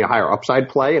definitely a higher upside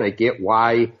play, and I get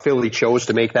why Philly chose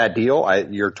to make that deal.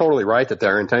 You're totally right that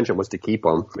their intention was to keep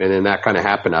him, and then that kind of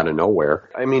happened out of nowhere.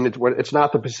 I mean, it's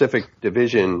not the Pacific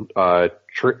Division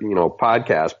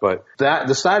podcast, but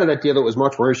the side of that deal that was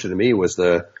much more interesting to me was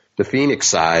the Phoenix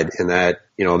side, in that,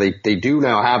 they do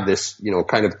now have this,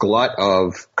 kind of glut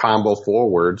of combo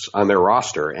forwards on their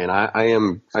roster. And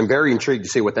I'm very intrigued to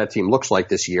see what that team looks like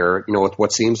this year, with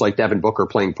what seems like Devin Booker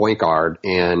playing point guard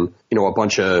and, a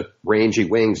bunch of rangy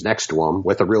wings next to him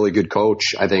with a really good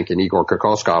coach, I think, in Igor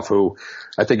Kokoskov, who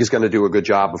I think is going to do a good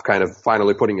job of kind of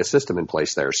finally putting a system in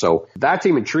place there. So that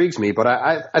team intrigues me. But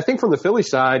I think from the Philly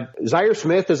side, Zaire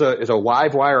Smith is a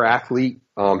live wire athlete.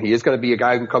 He is going to be a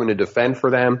guy who can come in to defend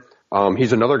for them.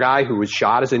 He's another guy who was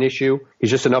shot as an issue. He's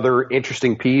just another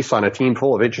interesting piece on a team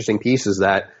full of interesting pieces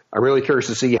that I'm really curious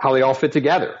to see how they all fit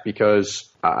together, because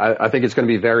I think it's going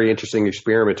to be a very interesting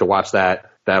experiment to watch that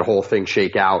whole thing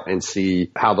shake out and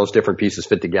see how those different pieces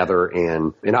fit together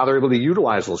and how they're able to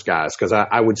utilize those guys. Because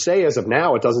I would say as of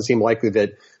now, it doesn't seem likely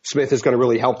that Smith is going to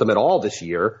really help them at all this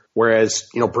year. Whereas,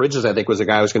 Bridges, I think, was a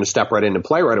guy who's going to step right in and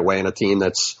play right away in a team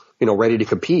that's, ready to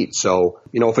compete. So,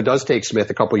 if it does take Smith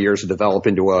a couple years to develop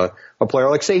into a player,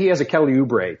 like say he has a Kelly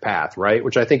Oubre path, right?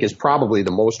 Which I think is probably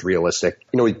the most realistic.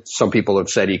 Some people have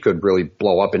said he could really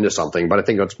blow up into something, but I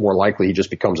think it's more likely he just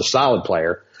becomes a solid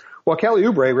player. Well, Kelly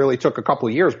Oubre really took a couple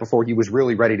of years before he was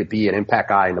really ready to be an impact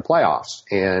guy in the playoffs.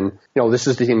 And, this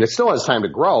is the team that still has time to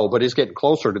grow, but is getting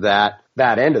closer to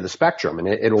that end of the spectrum. And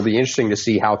it'll be interesting to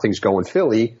see how things go in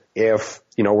Philly if,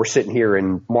 we're sitting here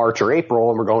in March or April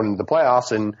and we're going into the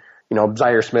playoffs and,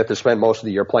 Zaire Smith has spent most of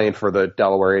the year playing for the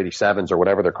Delaware 87s or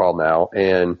whatever they're called now,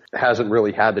 and hasn't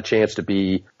really had the chance to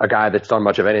be a guy that's done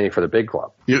much of anything for the big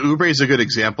club. Oubre is a good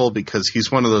example because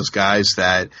he's one of those guys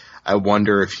that I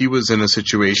wonder if he was in a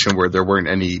situation where there weren't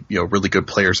any, really good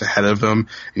players ahead of him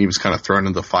and he was kind of thrown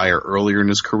in the fire earlier in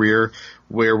his career,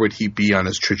 where would he be on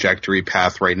his trajectory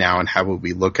path right now and how would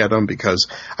we look at him? Because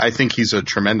I think he's a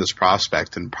tremendous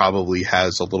prospect and probably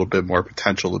has a little bit more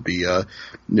potential to be a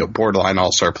borderline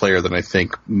all-star player than I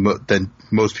think than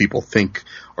most people think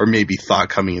or maybe thought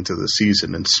coming into the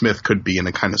season. And Smith could be in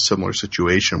a kind of similar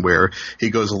situation where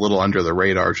he goes a little under the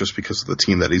radar just because of the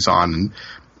team that he's on. And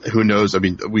who knows? I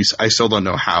mean, I still don't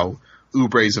know how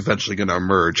Oubre is eventually going to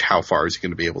emerge. How far is he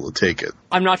going to be able to take it?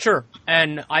 I'm not sure.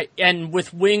 And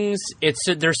with wings,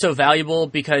 they're so valuable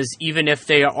because even if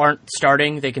they aren't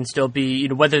starting, they can still be,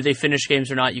 whether they finish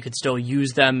games or not, you could still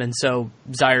use them. And so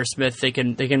Zaire Smith, they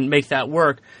can make that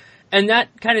work. And that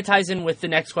kind of ties in with the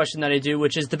next question that I do,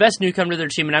 which is the best newcomer to their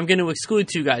team, and I'm going to exclude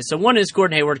two guys. So one is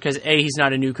Gordon Hayward, because A, he's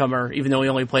not a newcomer, even though he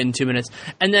only played in 2 minutes.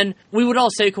 And then we would all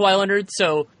say Kawhi Leonard,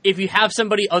 so if you have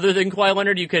somebody other than Kawhi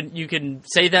Leonard, you can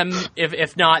say them.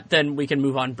 If not, then we can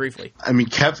move on briefly. I mean,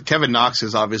 Kevin Knox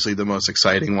is obviously the most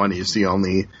exciting one. He's the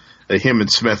only, him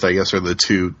and Smith, I guess, are the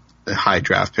two high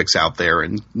draft picks out there,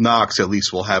 and Knox at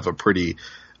least will have a pretty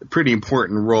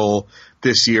important role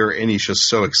this year, and he's just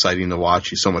so exciting to watch.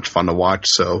 He's so much fun to watch.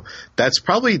 So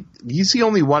he's the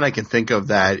only one I can think of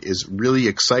that is really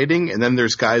exciting. And then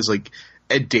there's guys like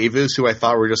Ed Davis, who I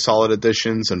thought were just solid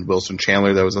additions, and Wilson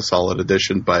Chandler, that was a solid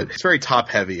addition. But it's very top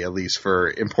heavy, at least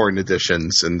for important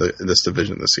additions in this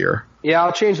division this year. Yeah,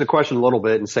 I'll change the question a little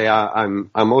bit and say I'm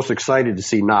most excited to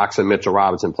see Knox and Mitchell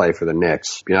Robinson play for the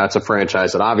Knicks. That's a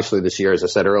franchise that obviously this year, as I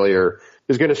said earlier,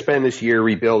 is going to spend this year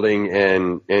rebuilding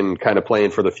and kind of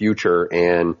playing for the future.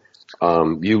 And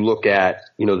you look at,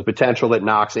 the potential that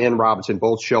Knox and Robinson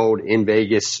both showed in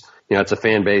Vegas. It's a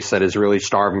fan base that is really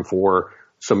starving for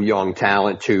some young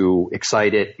talent to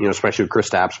excite it, especially with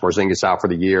Kristaps Porzingis out for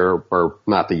the year, or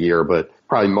not the year, but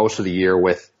probably most of the year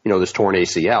with, this torn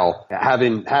ACL.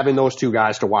 Having those two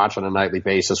guys to watch on a nightly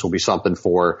basis will be something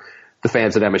for the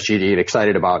fans at MSG to get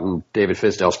excited about, and David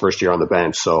Fizdale's first year on the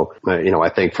bench. So, I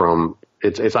think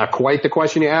it's not quite the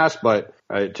question you asked, but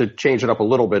to change it up a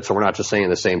little bit so we're not just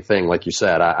saying the same thing, like you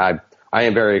said, I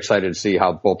am very excited to see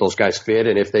how both those guys fit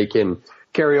and if they can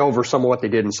carry over some of what they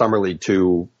did in Summer League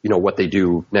to, what they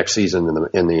do next season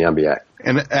in the NBA.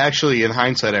 And actually, in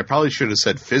hindsight, I probably should have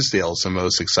said Fizdale's the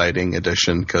most exciting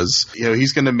addition because,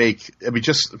 he's going to make –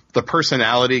 just the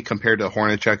personality compared to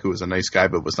Hornacek, who was a nice guy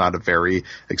but was not a very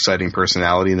exciting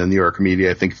personality in the New York media.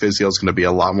 I think Fizdale's going to be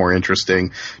a lot more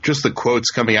interesting. Just the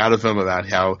quotes coming out of him about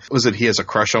how – he has a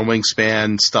crush on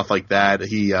Wingspan, stuff like that.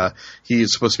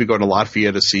 He's supposed to be going to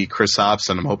Latvia to see Kristaps,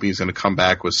 and I'm hoping he's going to come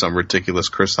back with some ridiculous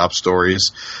Kristaps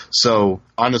stories. So,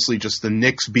 honestly, just the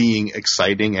Knicks being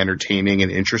exciting, entertaining,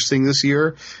 and interesting this year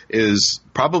is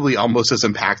probably almost as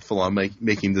impactful on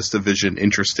making this division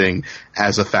interesting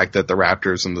as the fact that the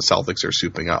Raptors and the Celtics are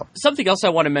souping up. Something else I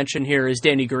want to mention here is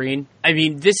Danny Green. I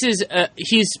mean, this is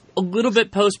he's a little bit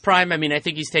post-prime. I mean, I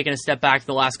think he's taken a step back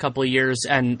the last couple of years,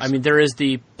 and I mean, there is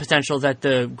the potential that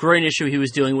the groin issue he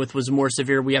was dealing with was more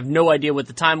severe. We have no idea what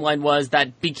the timeline was.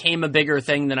 That became a bigger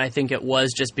thing than I think it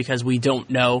was just because we don't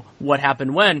know what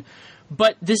happened when.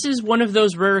 But this is one of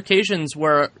those rare occasions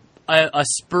where a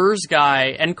Spurs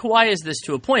guy, and Kawhi is this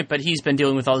to a point, but he's been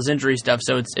dealing with all his injury stuff,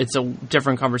 so it's a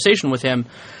different conversation with him,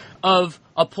 of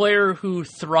a player who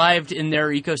thrived in their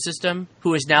ecosystem,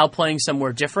 who is now playing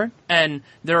somewhere different. And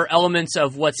there are elements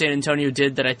of what San Antonio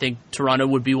did that I think Toronto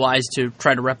would be wise to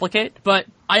try to replicate. But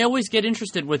I always get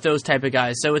interested with those type of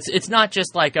guys. So it's not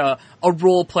just like a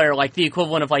role player, like the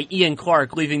equivalent of like Ian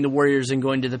Clark leaving the Warriors and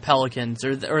going to the Pelicans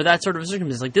or that sort of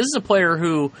circumstance. Like, this is a player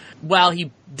who, while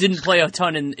he didn't play a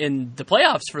ton in the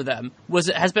playoffs for them,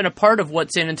 has been a part of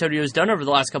what San Antonio has done over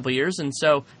the last couple of years. And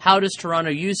so how does Toronto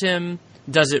use him?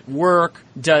 Does it work?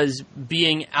 Does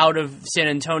being out of San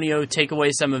Antonio take away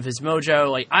some of his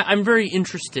mojo? Like, I'm very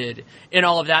interested in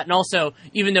all of that. And also,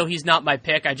 even though he's not my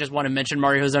pick, I just want to mention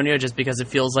Mario Hezonja just because it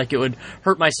feels like it would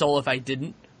hurt my soul if I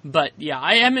didn't. But yeah,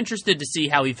 I am interested to see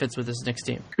how he fits with this next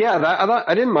team. Yeah,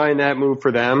 I didn't mind that move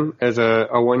for them as a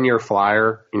 1-year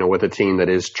flyer, with a team that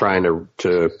is trying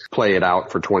to play it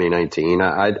out for 2019.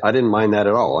 I didn't mind that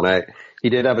at all. And he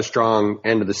did have a strong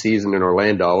end of the season in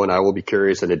Orlando, and I will be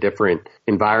curious in a different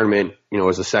environment,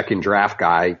 as a second draft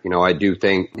guy. I do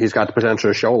think he's got the potential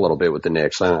to show a little bit with the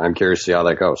Knicks. I'm curious to see how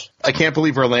that goes. I can't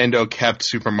believe Orlando kept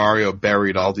Super Mario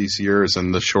buried all these years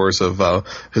in the shores of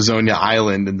Hezonja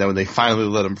Island, and then when they finally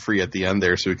let him free at the end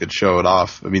there so he could show it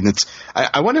off. I mean,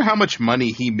 I wonder how much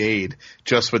money he made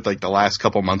just with like the last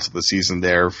couple months of the season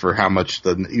there for how much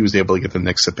he was able to get the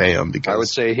Knicks to pay him. Because I would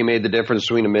say he made the difference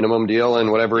between a minimum deal and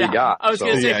whatever he got. I was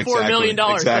going to say $4 million.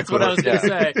 Exactly. That's what I was going to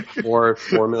say.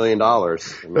 $4 million. I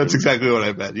mean, that's exactly what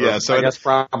I meant. Yeah, so I guess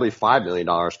probably $5 million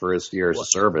for his years of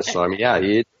service. So I mean,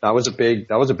 yeah, that was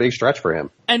a big stretch for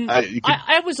him. And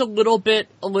I was a little.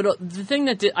 The thing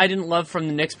that I didn't love from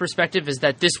the Knicks' perspective is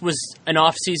that this was an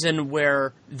off season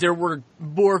where there were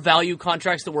more value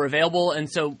contracts that were available, and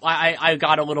so I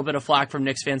got a little bit of flack from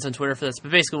Knicks fans on Twitter for this.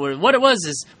 But basically, what it was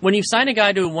is when you sign a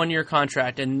guy to a 1-year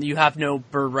contract and you have no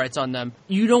bird rights on them,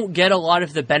 you don't get a lot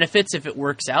of the benefits if it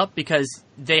works out because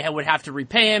they would have to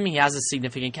repay him. He has a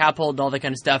significant cap hold and all that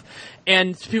kind of stuff.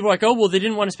 And people are like, oh, well, they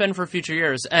didn't want to spend for future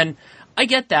years. And I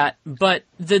get that, but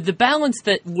the balance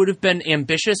that would have been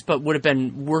ambitious but would have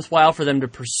been worthwhile for them to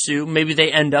pursue, maybe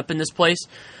they end up in this place,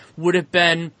 would have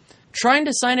been trying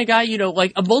to sign a guy,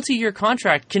 like a multi-year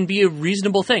contract can be a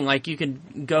reasonable thing. Like you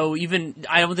can go even,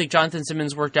 I don't think Jonathan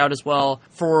Simmons worked out as well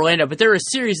for Orlando, but there are a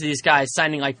series of these guys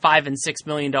signing like $5 and $6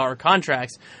 million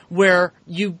contracts where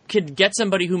you could get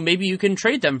somebody who maybe you can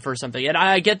trade them for something. And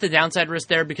I get the downside risk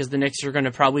there because the Knicks are going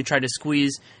to probably try to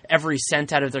squeeze every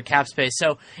cent out of their cap space.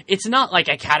 So it's not like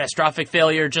a catastrophic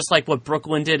failure, just like what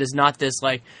Brooklyn did is not this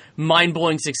like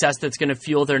mind-blowing success that's going to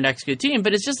fuel their next good team.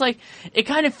 But it's just like, it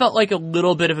kind of felt like a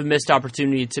little bit of a missed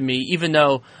opportunity to me, even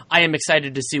though I am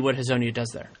excited to see what Hezonja does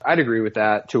there. I'd agree with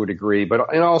that to a degree,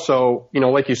 and also,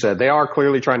 like you said, they are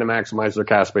clearly trying to maximize their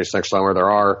cap space next summer. There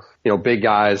are, big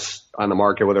guys on the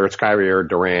market, whether it's Kyrie or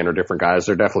Durant or different guys,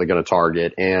 they're definitely going to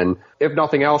target. And if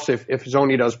nothing else, if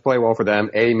Hezonja does play well for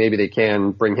them, maybe they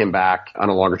can bring him back on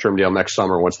a longer term deal next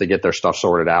summer once they get their stuff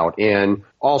sorted out. And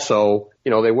also,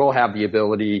 they will have the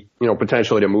ability,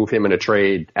 potentially to move him in a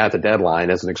trade at the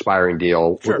deadline as an expiring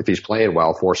deal if he's playing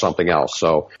well for something else.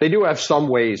 So they do have some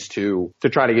ways to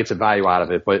try to get some value out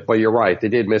of it. But you're right. They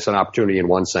did miss an opportunity in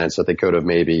one sense that they could have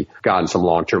maybe gotten some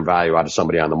long-term value out of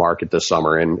somebody on the market this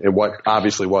summer. And what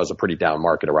obviously was a pretty down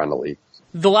market around the league.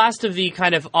 The last of the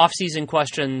kind of off-season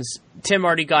questions, Tim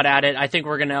already got at it. I think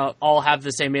we're going to all have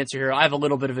the same answer here. I have a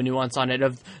little bit of a nuance on it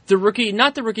of the rookie,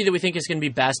 not the rookie that we think is going to be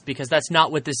best because that's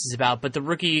not what this is about, but the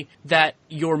rookie that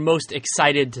you're most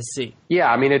excited to see. Yeah,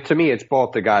 I mean, to me, it's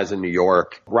both the guys in New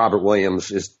York. Robert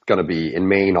Williams is going to be in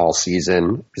Maine all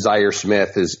season. Zaire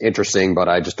Smith is interesting, but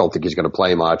I just don't think he's going to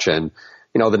play much. And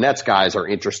the Nets guys are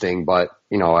interesting, but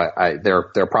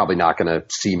they're probably not going to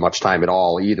see much time at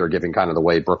all either, given kind of the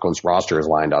way Brooklyn's roster is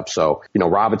lined up. So,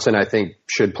 Robinson, I think,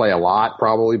 should play a lot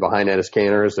probably behind Enes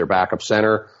Kanter as their backup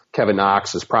center. Kevin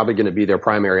Knox is probably going to be their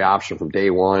primary option from day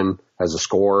one as a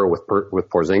scorer with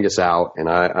Porzingis out. And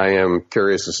I am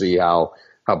curious to see how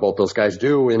both those guys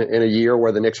do in a year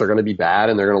where the Knicks are going to be bad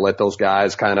and they're going to let those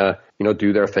guys kind of,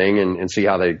 do their thing and see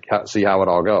how it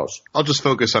all goes. I'll just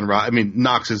focus on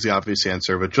Knox is the obvious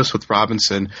answer, but just with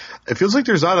Robinson, it feels like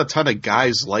there's not a ton of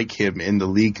guys like him in the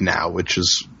league now, which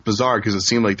is bizarre because it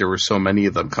seemed like there were so many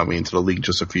of them coming into the league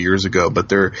just a few years ago, but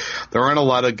there aren't a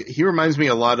lot of, he reminds me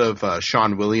a lot of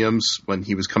Sean Williams when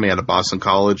he was coming out of Boston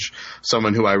College,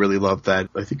 someone who I really loved that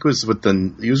I think he was with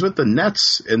the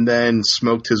Nets and then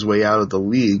smoked his way out of the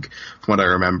league from what I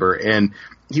remember. And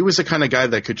he was the kind of guy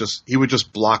that he would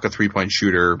just block a 3-point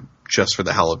shooter just for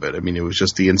the hell of it. I mean, it was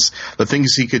just the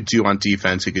things he could do on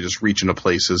defense. He could just reach into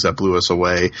places that blew us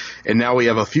away. And now we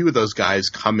have a few of those guys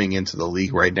coming into the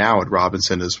league right now. And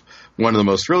Robinson is one of the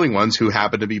most thrilling ones who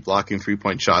happen to be blocking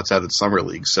 3-point shots out of the summer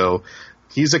league. So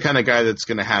he's the kind of guy that's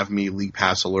going to have me league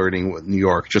pass alerting with New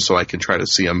York just so I can try to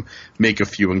see him make a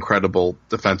few incredible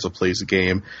defensive plays a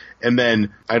game. And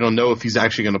then I don't know if he's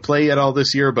actually going to play at all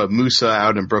this year, but Musa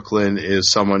out in Brooklyn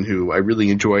is someone who I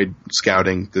really enjoyed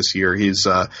scouting this year. He's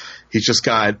just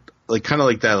got kind of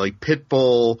like that, like pit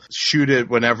bull, shoot it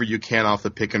whenever you can off the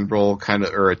pick and roll kind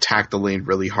of, or attack the lane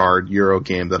really hard Euro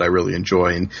game that I really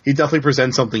enjoy. And he definitely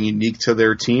presents something unique to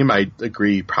their team. I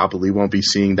agree, probably won't be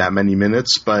seeing that many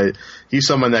minutes, but he's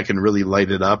someone that can really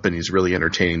light it up and he's really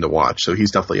entertaining to watch. So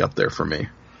he's definitely up there for me.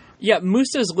 Yeah,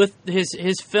 Musa's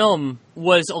his film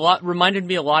reminded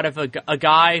me a lot of a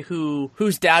guy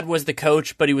whose dad was the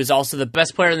coach, but he was also the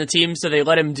best player on the team, so they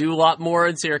let him do a lot more,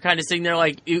 and so you're kind of sitting there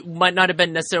like, it might not have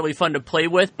been necessarily fun to play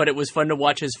with, but it was fun to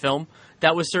watch his film.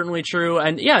 That was certainly true.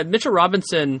 And yeah, Mitchell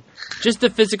Robinson, just the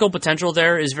physical potential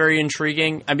there is very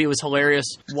intriguing. I mean, it was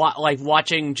hilarious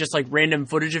watching just like random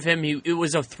footage of him. It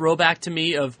was a throwback to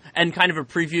me and kind of a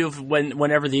preview of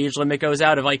whenever the age limit goes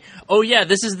out of like, oh yeah,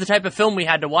 this is the type of film we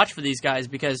had to watch for these guys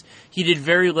because he did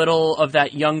very little of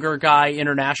that younger guy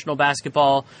international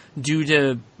basketball due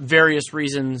to various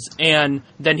reasons. And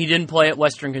then he didn't play at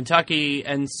Western Kentucky.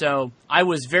 And so I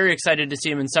was very excited to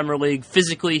see him in Summer League.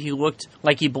 Physically, he looked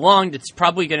like he belonged. It's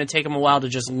probably going to take him a while to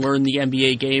just learn the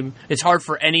NBA game. It's hard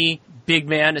for any big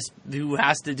man who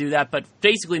has to do that, but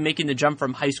basically making the jump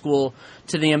from high school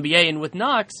to the NBA. And with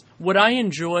Knox, what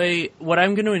I'm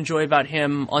going to enjoy about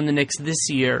him on the Knicks this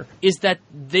year is that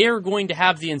they're going to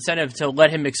have the incentive to let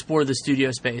him explore the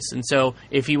studio space. And so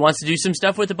if he wants to do some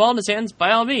stuff with the ball in his hands,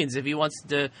 by all means. If he wants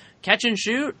to catch and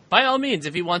shoot, by all means.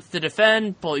 If he wants to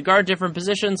defend, guard different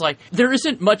positions, there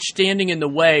isn't much standing in the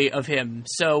way of him.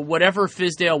 So whatever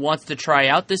Fizdale wants to try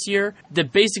out this year,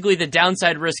 basically the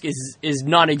downside risk is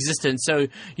non-existent. So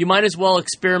you might as well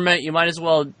experiment. You might as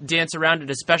well dance around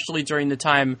it, especially during the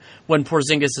time when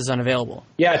Porzingis is unavailable.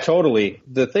 Yeah, totally.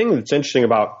 The thing that's interesting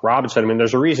about Robinson, I mean,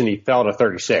 there's a reason he fell to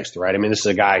 36th, right? I mean, this is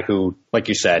a guy who, like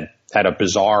you said, had a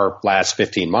bizarre last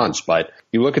 15 months. But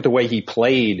you look at the way he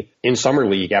played in Summer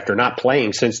League after not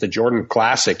playing since the Jordan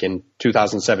Classic in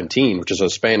 2017, which is a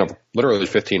span of literally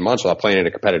 15 months without playing in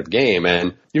a competitive game.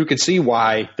 And you could see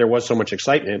why there was so much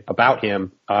excitement about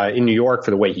him in New York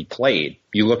for the way he played.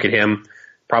 You look at him,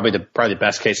 probably the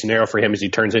best case scenario for him is he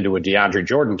turns into a DeAndre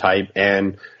Jordan type.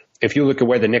 And if you look at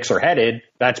where the Knicks are headed,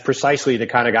 that's precisely the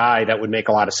kind of guy that would make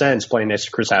a lot of sense playing this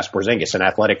Kristaps Porzingis, an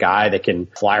athletic guy that can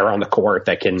fly around the court,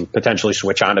 that can potentially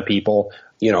switch on to people,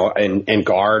 and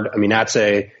guard. I mean, that's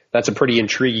a pretty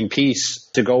intriguing piece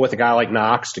to go with a guy like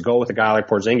Knox, to go with a guy like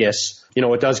Porzingis.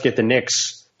 It does get the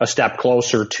Knicks a step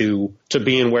closer to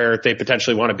being where they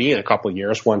potentially want to be in a couple of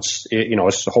years once,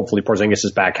 hopefully Porzingis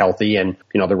is back healthy and,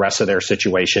 the rest of their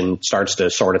situation starts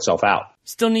to sort itself out.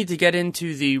 Still need to get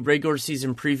into the regular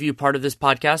season preview part of this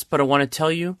podcast, but I want to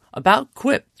tell you about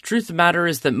Quip. Truth of the matter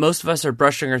is that most of us are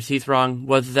brushing our teeth wrong,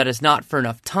 whether that is not for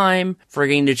enough time,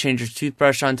 forgetting to change your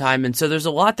toothbrush on time. And so there's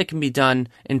a lot that can be done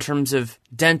in terms of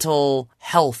dental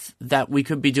health that we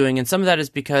could be doing. And some of that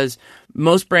is because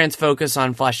most brands focus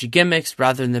on flashy gimmicks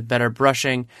rather than better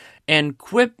brushing. And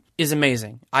Quip is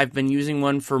amazing. I've been using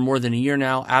one for more than a year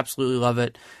now. Absolutely love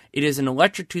it. It is an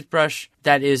electric toothbrush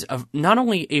that is not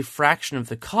only a fraction of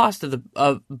the cost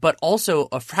but also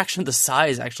a fraction of the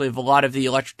size, actually, of a lot of the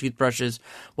electric toothbrushes,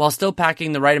 while still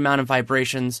packing the right amount of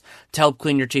vibrations to help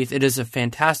clean your teeth. It is a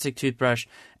fantastic toothbrush.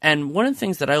 And one of the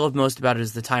things that I love most about it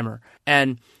is the timer.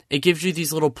 And it gives you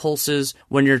these little pulses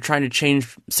when you're trying to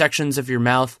change sections of your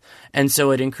mouth. And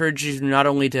so it encourages you not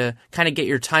only to kind of get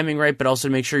your timing right, but also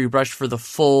to make sure you brush for the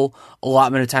full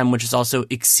allotment of time, which is also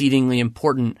exceedingly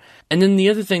important. And then the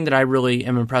other thing that I really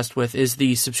am impressed with is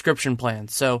the subscription plan.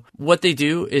 So what they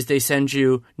do is they send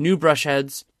you new brush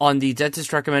heads on the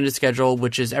dentist recommended schedule,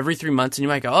 which is every 3 months. And you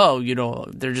might go,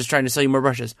 they're just trying to sell you more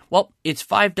brushes. Well, it's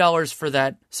 $5 for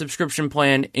that subscription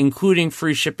plan, including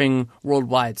free shipping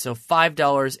worldwide. So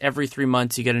 $5 every 3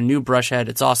 months. You get a new brush head.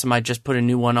 It's awesome. I just put a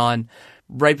new one on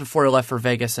right before I left for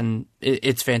Vegas, and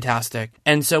it's fantastic.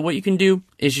 And so what you can do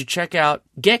is you check out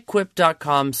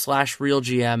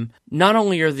getquip.com/realgm. Not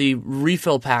only are the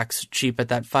refill packs cheap at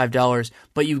that $5,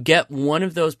 but you get one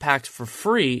of those packs for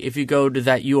free if you go to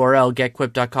that URL,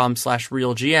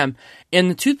 getquip.com/realgm. And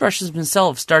the toothbrushes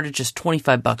themselves start at just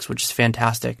 $25, which is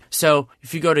fantastic. So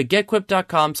if you go to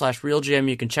getquip.com/realgm,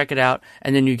 you can check it out,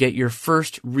 and then you get your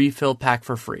first refill pack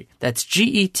for free. That's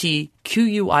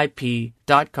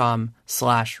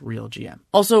getquip.com/realgm.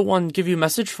 Also want to give you a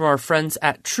message from our friends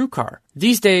at TrueCar.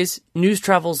 These days, news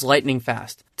travels lightning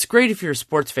fast. It's great if you're a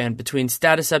sports fan. Between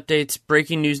status updates,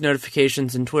 breaking news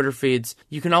notifications, and Twitter feeds,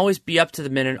 you can always be up to the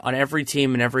minute on every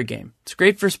team and every game. It's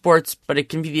great for sports, but it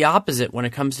can be the opposite when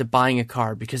it comes to buying a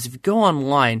car, because if you go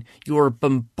online, you are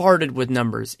bombarded with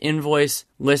numbers, invoice,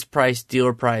 list price,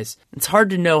 dealer price. It's hard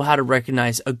to know how to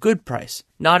recognize a good price.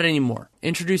 Not anymore.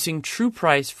 Introducing True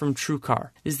Price from TrueCar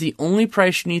is the only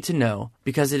price you need to know,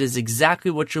 because it is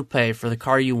exactly what you'll pay for the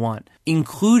car you want,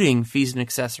 including fees and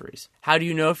accessories. How do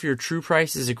you know if your true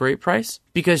price is a great price?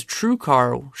 Because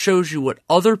TrueCar shows you what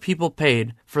other people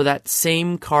paid for that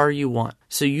same car you want,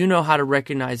 so you know how to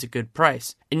recognize a good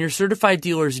price. And your certified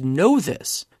dealers know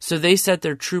this, so they set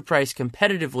their true price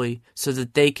competitively so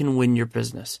that they can win your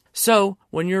business. So,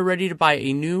 when you're ready to buy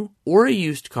a new or a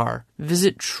used car,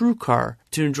 visit TrueCar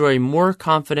to enjoy a more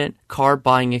confident car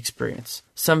buying experience.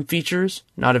 Some features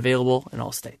not available in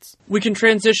all states. We can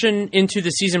transition into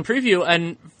the season preview,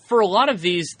 and for a lot of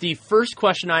these, the first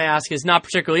question I ask is not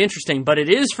particularly interesting, but it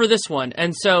is for this one.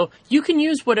 And so you can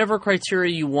use whatever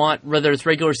criteria you want, whether it's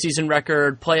regular season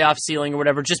record, playoff ceiling, or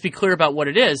whatever. Just be clear about what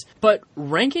it is. But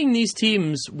ranking these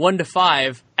teams 1 to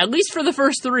 5, at least for the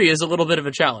first 3, is a little bit of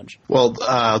a challenge. Well,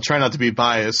 I'll try not to be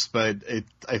biased, but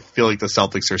I feel like the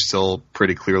Celtics are still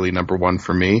pretty clearly number 1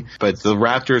 for me. But the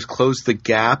Raptors closed the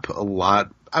gap a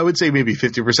lot. I would say maybe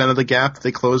 50% of the gap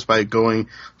they closed by going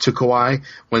to Kawhi.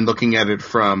 When looking at it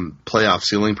from playoff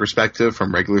ceiling perspective,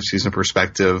 from regular season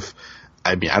perspective,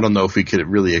 I mean, I don't know if we could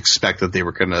really expect that they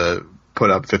were going to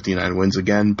put up 59 wins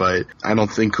again, but I don't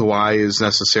think Kawhi is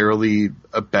necessarily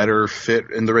a better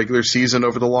fit in the regular season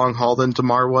over the long haul than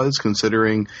DeMar was,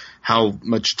 considering how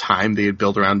much time they had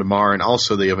built around DeMar, and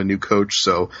also they have a new coach.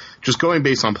 So just going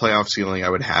based on playoff ceiling, I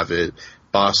would have it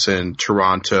Boston,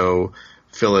 Toronto,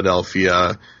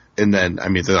 Philadelphia, And then, I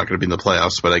mean, they're not going to be in the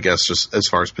playoffs, but I guess just as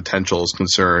far as potential is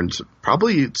concerned,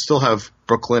 probably still have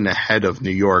Brooklyn ahead of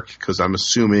New York, because I'm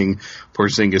assuming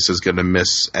Porzingis is going to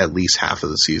miss at least half of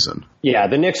the season. Yeah,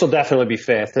 the Knicks will definitely be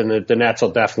fifth, and the Nets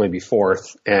will definitely be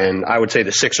fourth, and I would say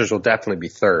the Sixers will definitely be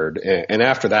third. And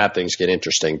after that, things get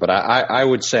interesting. But I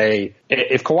would say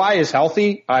if Kawhi is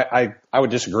healthy, I would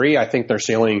disagree. I think their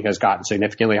ceiling has gotten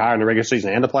significantly higher in the regular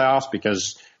season and the playoffs,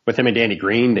 because with him and Danny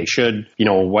Green, they should,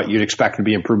 what you'd expect would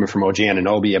be improvement from OG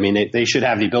Anunoby. I mean, they should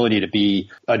have the ability to be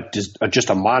just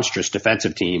a monstrous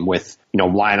defensive team with,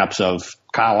 lineups of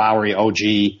Kyle Lowry,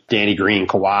 OG, Danny Green,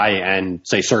 Kawhi, and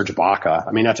say Serge Ibaka.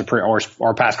 I mean, that's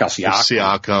or Pascal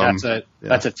Siakam.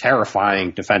 That's a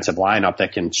terrifying defensive lineup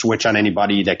that can switch on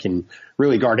anybody, that can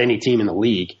really guard any team in the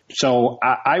league. So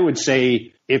I would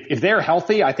say if they're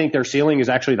healthy, I think their ceiling is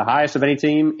actually the highest of any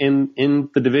team in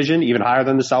the division, even higher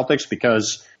than the Celtics,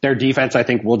 because their defense, I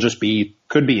think,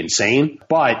 could be insane.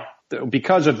 But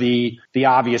because of the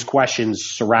obvious questions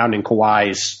surrounding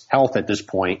Kawhi's health at this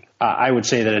point, I would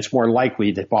say that it's more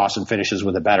likely that Boston finishes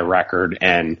with a better record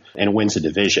and wins the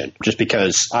division. Just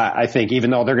because I think even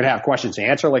though they're going to have questions to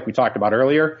answer, like we talked about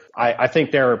earlier, I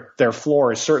think their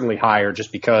floor is certainly higher,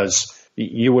 just because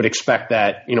you would expect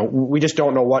that, we just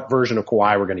don't know what version of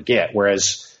Kawhi we're going to get.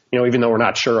 Whereas, even though we're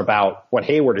not sure about what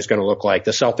Hayward is going to look like,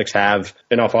 the Celtics have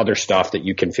enough other stuff that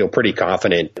you can feel pretty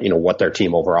confident, what their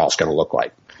team overall is going to look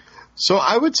like. So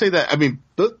I would say that,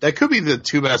 that could be the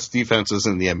two best defenses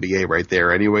in the NBA right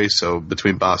there anyway. So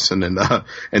between Boston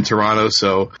and Toronto.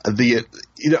 So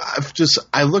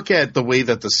I look at the way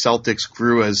that the Celtics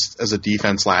grew as a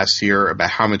defense last year, about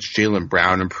how much Jaylen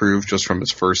Brown improved just from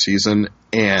his first season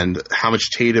and how much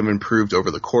Tatum improved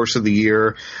over the course of the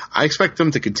year. I expect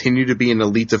them to continue to be an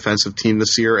elite defensive team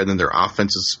this year, and then their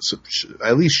offenses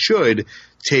at least should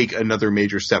take another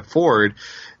major step forward.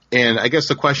 And I guess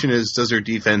the question is, does their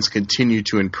defense continue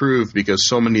to improve? Because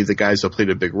so many of the guys that played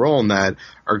a big role in that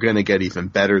are going to get even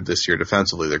better this year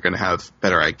defensively. They're going to have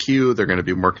better IQ. They're going to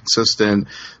be more consistent.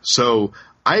 So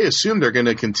I assume they're going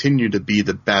to continue to be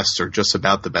the best, or just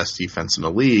about the best defense in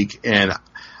the league. And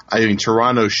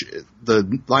Toronto, the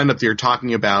lineup that you're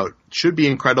talking about should be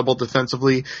incredible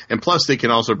defensively, and plus they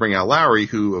can also bring out Lowry,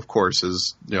 who of course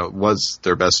is was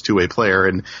their best two-way player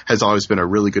and has always been a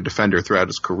really good defender throughout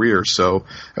his career. So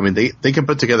they can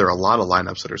put together a lot of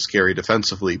lineups that are scary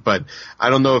defensively, but I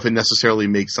don't know if it necessarily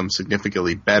makes them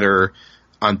significantly better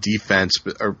on defense,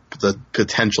 or the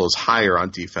potential is higher on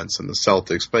defense than the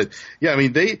Celtics. But yeah,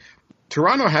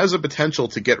 Toronto has a potential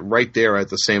to get right there at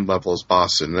the same level as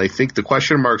Boston. And I think the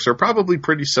question marks are probably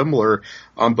pretty similar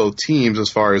on both teams as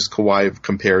far as Kawhi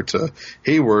compared to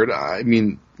Hayward.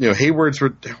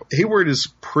 Hayward is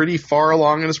pretty far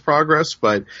along in his progress,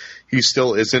 but he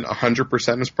still isn't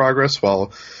 100% in his progress,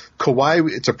 while Kawhi,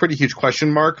 it's a pretty huge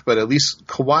question mark, but at least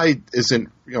Kawhi isn't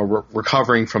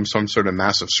recovering from some sort of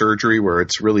massive surgery where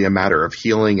it's really a matter of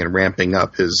healing and ramping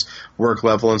up his work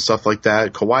level and stuff like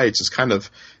that. Kawhi, it's just kind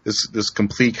of this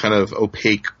complete kind of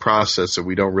opaque process that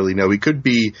we don't really know. He could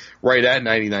be right at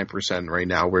 99% right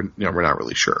now. We're not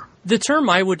really sure. The term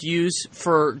I would use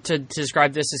to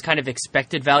describe this is kind of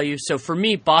expected value. So for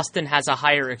me, Boston has a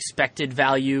higher expected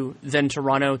value than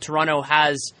Toronto. Toronto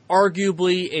has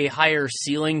arguably a higher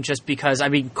ceiling just because,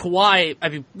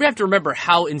 Kawhi, we have to remember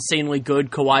how insanely good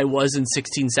Kawhi was in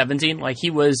 16-17. Like he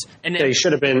was, he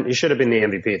should have been the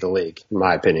MVP of the league, in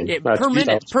my opinion.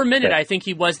 Per minute, I think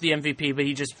he was the MVP, but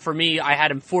he just, for me, I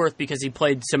had him fourth because he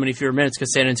played so many fewer minutes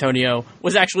because San Antonio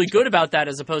was actually good about that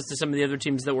as opposed to some of the other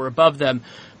teams that were above them.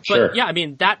 But sure. Yeah,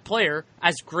 that player,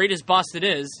 as great as Boston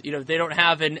is, they don't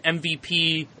have an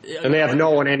MVP, and they have no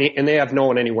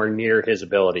one anywhere near his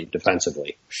ability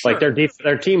defensively. Sure. Like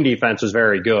their team defense is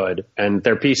very good, and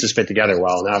their pieces fit together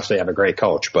well, and obviously have a great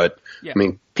coach. But yeah.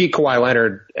 Pete Kawhi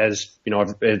Leonard,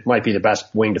 it might be the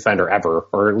best wing defender ever,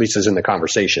 or at least is in the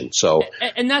conversation. So,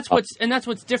 and that's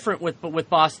what's different with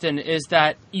Boston is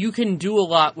that you can do a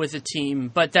lot with a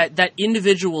team, but that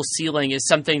individual ceiling is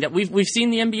something that we've seen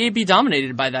the NBA be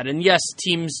dominated by that. And yes,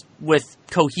 teams with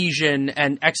cohesion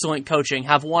and excellent coaching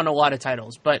have won a lot of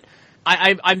titles, but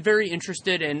I'm very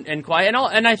interested in Kawhi,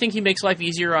 and I think he makes life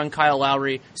easier on Kyle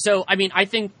Lowry. So,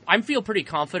 I feel pretty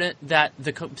confident that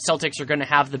the Celtics are going to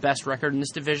have the best record in this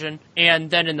division,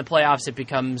 and then in the playoffs it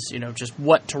becomes, just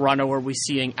what Toronto are we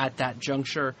seeing at that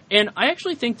juncture. And I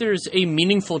actually think there's a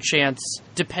meaningful chance,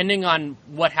 depending on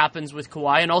what happens with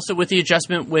Kawhi, and also with the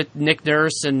adjustment with Nick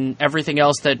Nurse and everything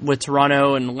else that with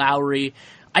Toronto and Lowry,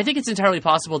 I think it's entirely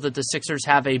possible that the Sixers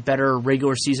have a better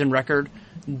regular season record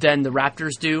than the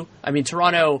Raptors do.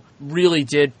 Toronto really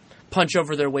did punch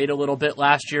over their weight a little bit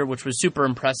last year, which was super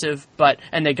impressive,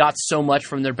 and they got so much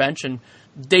from their bench, and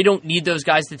they don't need those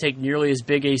guys to take nearly as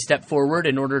big a step forward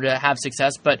in order to have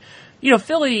success. But,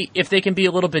 Philly, if they can be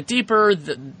a little bit deeper,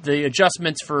 the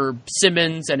adjustments for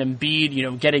Simmons and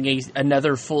Embiid, getting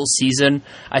another full season,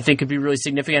 I think could be really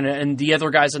significant. And the other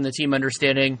guys on the team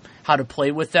understanding how to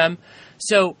play with them.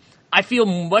 So I feel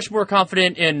much more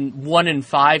confident in 1 and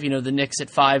 5, the Knicks at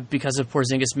 5 because of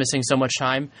Porzingis missing so much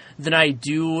time, than I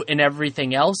do in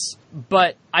everything else.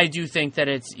 But I do think that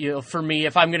it's, for me,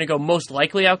 if I'm going to go most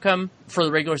likely outcome for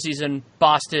the regular season,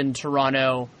 Boston,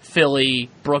 Toronto, Philly,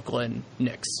 Brooklyn,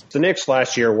 Knicks. The Knicks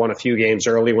last year won a few games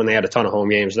early when they had a ton of home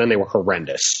games. Then they were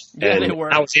horrendous. Yeah, and they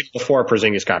were. That was even before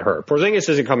Porzingis got hurt. Porzingis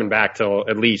isn't coming back till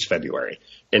at least February.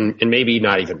 And maybe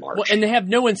not even March. Well, and they have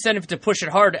no incentive to push it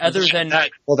hard other than...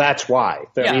 that's why.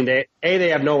 Yeah. I mean, they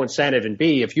have no incentive, and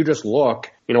B, if you just look,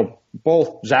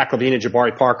 both Zach LaVine and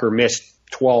Jabari Parker missed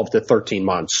 12 to 13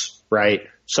 months, right?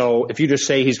 So if you just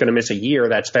say he's going to miss a year,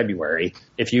 that's February.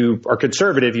 If you are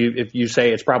conservative, if you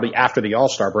say it's probably after the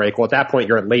All-Star break, well, at that point,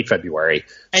 you're at late February.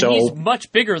 And he's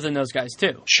much bigger than those guys,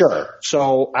 too. Sure.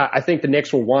 So I think the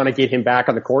Knicks will want to get him back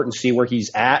on the court and see where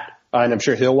he's at. And I'm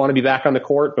sure he'll want to be back on the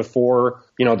court before,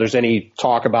 there's any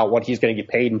talk about what he's going to get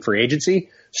paid in free agency.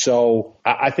 So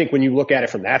I think when you look at it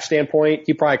from that standpoint,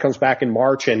 he probably comes back in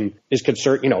March and is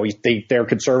concerned, they're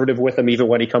conservative with him even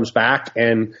when he comes back.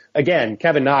 And again,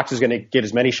 Kevin Knox is going to get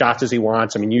as many shots as he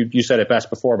wants. I mean, you said it best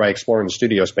before by exploring the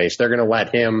studio space. They're going to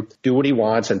let him do what he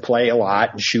wants and play a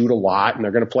lot and shoot a lot. And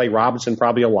they're going to play Robinson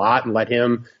probably a lot and let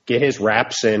him get his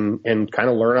reps and kind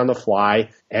of learn on the fly.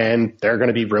 And they're going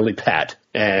to be really bad.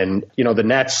 And, the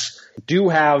Nets do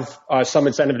have some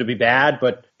incentive to be bad,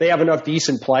 but they have enough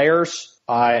decent players.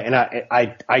 And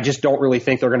I just don't really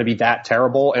think they're going to be that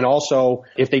terrible. And also,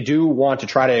 if they do want to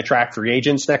try to attract free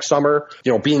agents next summer,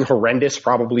 being horrendous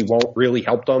probably won't really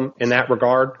help them in that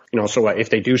regard. So if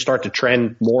they do start to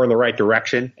trend more in the right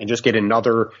direction and just get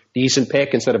another decent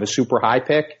pick instead of a super high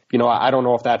pick, I don't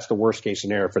know if that's the worst case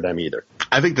scenario for them either.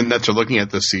 I think the Nets are looking at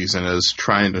this season as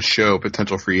trying to show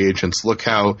potential free agents, look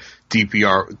how deep we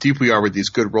are with these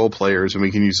good role players, and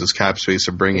we can use this cap space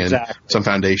to bring in some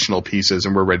foundational pieces,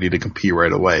 and we're ready to compete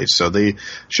right away. So they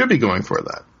should be going for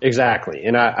that. Exactly.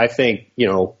 And I think,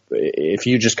 if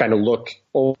you just kind of look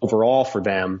overall for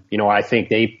them, I think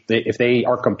if they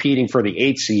are competing for the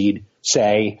 8th seed,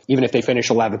 say, even if they finish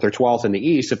 11th or 12th in the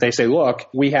East, if they say, look,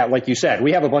 we have, like you said,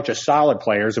 we have a bunch of solid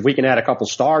players. If we can add a couple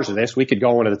stars to this, we could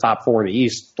go into the top 4 in the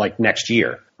East like next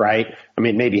year, right? I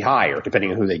mean, maybe higher,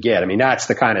 depending on who they get. I mean, that's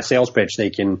the kind of sales pitch they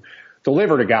can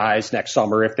deliver to guys next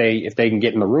summer if they can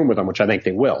get in the room with them, which I think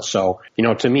they will. So,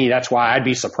 to me, that's why I'd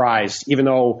be surprised, even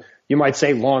though you might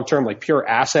say long-term, like pure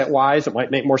asset-wise, it might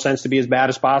make more sense to be as bad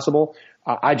as possible.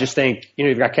 I just think,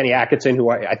 you've got Kenny Atkinson, who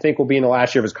I think will be in the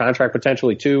last year of his contract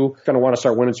potentially too, going to want to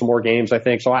start winning some more games, I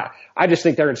think. So I just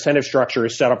think their incentive structure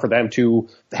is set up for them to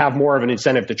have more of an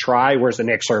incentive to try, whereas the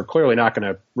Knicks are clearly not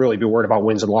going to really be worried about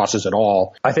wins and losses at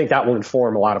all. I think that will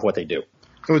inform a lot of what they do.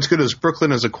 What's good is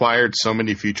Brooklyn has acquired so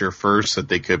many future firsts that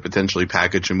they could potentially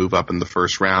package and move up in the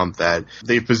first round that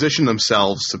they've positioned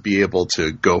themselves to be able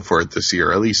to go for it this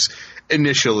year, at least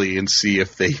initially, and see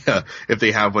if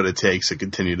they have what it takes to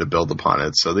continue to build upon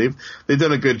it. So they've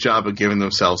done a good job of giving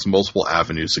themselves multiple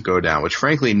avenues to go down, which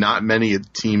frankly not many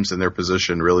teams in their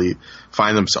position really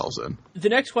find themselves in. The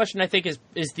next question I think is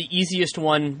the easiest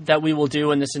one that we will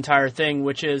do in this entire thing,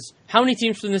 which is how many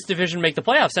teams from this division make the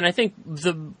playoffs? And I think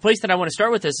the place that I want to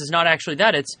start with this is not actually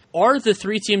that. It's, are the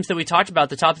 3 teams that we talked about at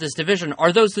the top of this division,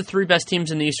 are those the 3 best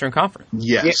teams in the Eastern Conference?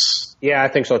 Yes. Yeah, I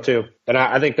think so too. And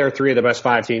I think they're 3 of the best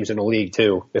 5 teams in the league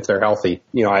too, if they're healthy.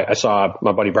 I saw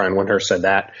my buddy Brian Windhurst said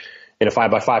that in a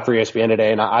 5x5 for ESPN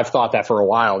today, and I've thought that for a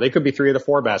while. They could be 3 of the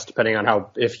 4 best, depending on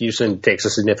if Houston takes a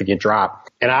significant drop.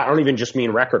 And I don't even just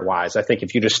mean record-wise. I think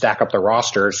if you just stack up the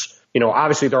rosters,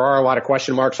 obviously there are a lot of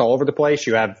question marks all over the place.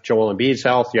 You have Joel Embiid's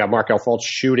health, you have Markelle Fultz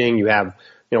shooting, you have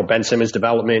Ben Simmons'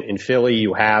 development in Philly,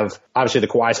 you have obviously the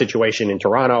Kawhi situation in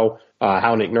Toronto,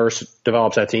 how Nick Nurse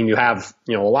develops that team. You have,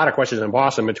 a lot of questions in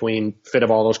Boston between fit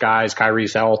of all those guys,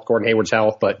 Kyrie's health, Gordon Hayward's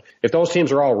health. But if those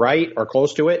teams are all right or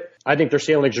close to it, I think their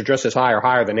ceilings are just as high or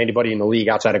higher than anybody in the league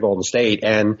outside of Golden State.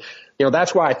 And,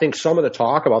 that's why I think some of the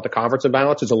talk about the conference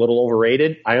imbalance is a little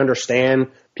overrated. I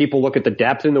understand people look at the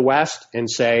depth in the West and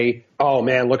say, oh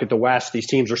man, look at the West. These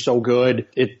teams are so good.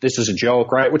 This is a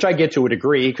joke, right? Which I get to a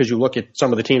degree, because you look at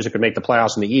some of the teams that could make the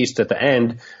playoffs in the East at the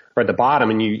end or at the bottom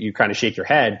and you kind of shake your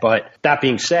head. But that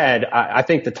being said, I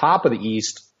think the top of the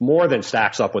East more than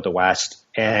stacks up with the West.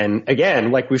 And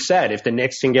again, like we've said, if the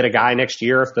Knicks can get a guy next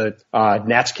year, if the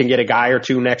Nets can get a guy or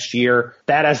 2 next year,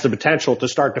 that has the potential to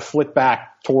start to flip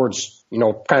back towards,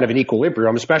 kind of an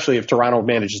equilibrium, especially if Toronto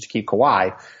manages to keep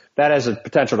Kawhi. that has a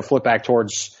potential to flip back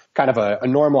towards kind of a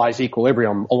normalized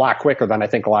equilibrium a lot quicker than I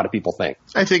think a lot of people think.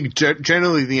 I think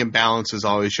generally the imbalance has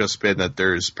always just been that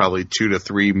there's probably 2 to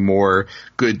 3 more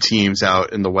good teams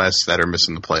out in the West that are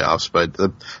missing the playoffs, but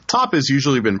the top has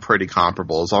usually been pretty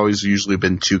comparable. It's always usually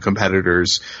been 2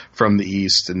 competitors from the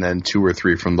East and then 2 or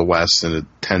 3 from the West, and it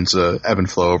tends to ebb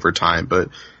and flow over time, but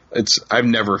I've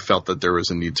never felt that there was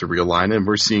a need to realign, and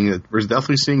we're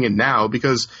definitely seeing it now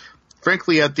because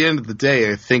frankly, at the end of the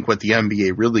day, I think what the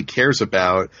NBA really cares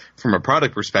about from a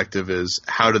product perspective is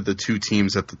how did the 2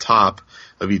 teams at the top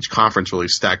of each conference really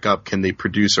stack up? Can they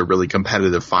produce a really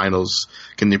competitive finals?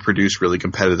 Can they produce really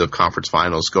competitive conference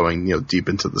finals going, deep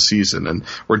into the season? And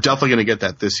we're definitely going to get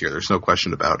that this year. There's no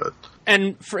question about it.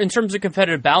 And in terms of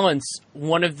competitive balance,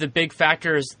 one of the big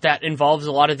factors that involves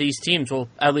a lot of these teams, well,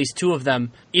 at least 2 of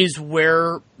them, is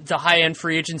where the high-end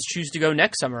free agents choose to go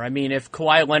next summer. I mean, if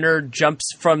Kawhi Leonard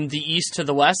jumps from the East to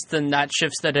the West, then that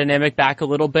shifts the dynamic back a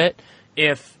little bit.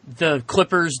 If the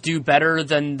Clippers do better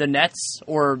than the Nets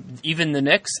or even the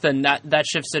Knicks, then that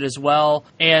shifts it as well.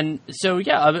 And so,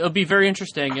 yeah, it'll be very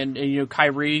interesting. And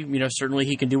Kyrie, certainly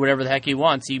he can do whatever the heck he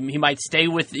wants. He might stay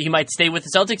with the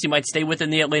Celtics. He might stay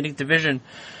within the Atlantic Division.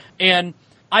 And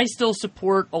I still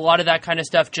support a lot of that kind of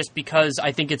stuff just because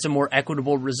I think it's a more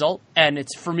equitable result. And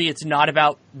for me, it's not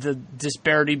about the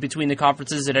disparity between the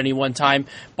conferences at any one time.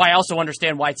 But I also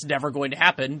understand why it's never going to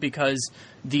happen because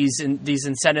these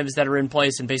incentives that are in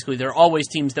place, and basically there are always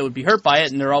teams that would be hurt by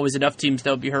it, and there are always enough teams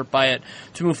that would be hurt by it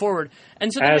to move forward.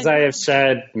 And so, as I have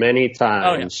said many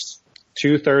times,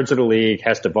 2/3 of the league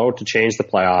has to vote to change the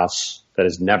playoffs. That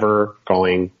is never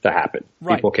going to happen.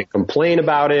 Right. People can complain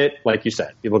about it, like you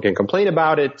said. People can complain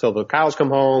about it till the cows come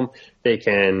home. They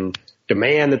can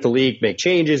demand that the league make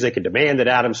changes. They can demand that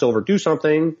Adam Silver do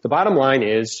something. The bottom line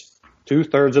is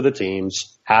 2/3 of the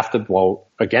teams have to vote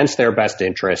against their best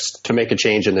interest to make a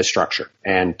change in this structure.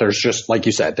 And there's just, like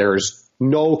you said, there's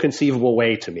no conceivable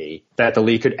way to me that the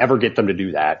league could ever get them to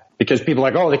do that because people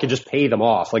are like, they could just pay them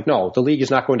off. Like, no, the league is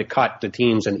not going to cut the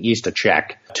teams in the East a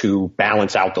check to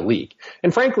balance out the league.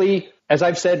 And frankly, as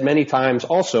I've said many times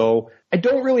also, I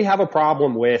don't really have a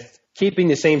problem with keeping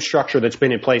the same structure that's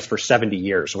been in place for 70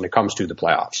 years when it comes to the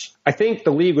playoffs. I think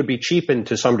the league would be cheapened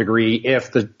to some degree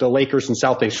if the Lakers and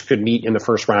Celtics could meet in the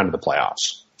first round of the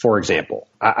playoffs, for example.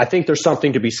 I think there's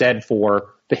something to be said for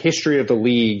the history of the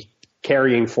league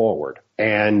carrying forward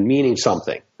and meaning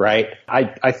something, right?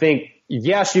 I think,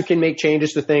 yes, you can make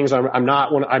changes to things. I'm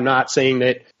not saying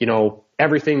that,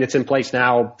 everything that's in place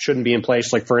now shouldn't be in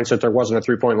place. Like, for instance, there wasn't a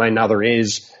 3-point line. Now there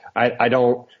is.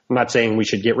 I'm not saying we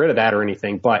should get rid of that or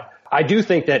anything, but I do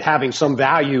think that having some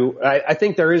value, I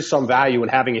think there is some value in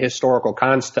having a historical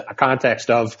context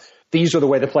of these are the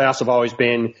way the playoffs have always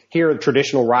been. Here are the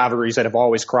traditional rivalries that have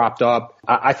always cropped up.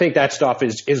 I think that stuff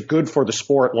is good for the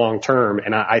sport long term.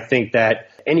 And I think that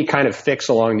any kind of fix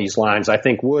along these lines, I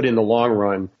think would in the long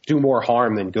run do more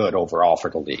harm than good overall for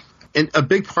the league. And a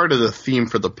big part of the theme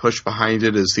for the push behind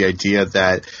it is the idea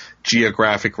that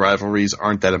geographic rivalries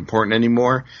aren't that important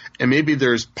anymore. And maybe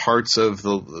there's parts of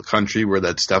the country where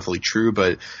that's definitely true.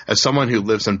 But as someone who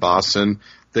lives in Boston,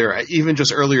 even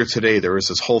just earlier today, there was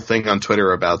this whole thing on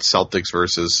Twitter about Celtics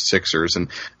versus Sixers. And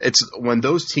it's when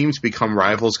those teams become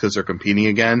rivals because they're competing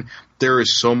again, there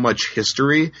is so much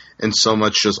history and so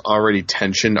much just already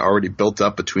tension already built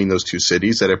up between those two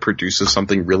cities that it produces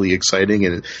something really exciting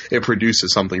and it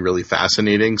produces something really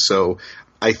fascinating. So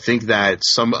I think that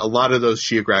a lot of those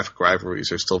geographic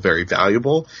rivalries are still very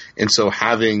valuable. And so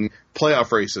having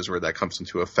playoff races where that comes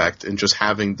into effect and just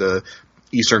having the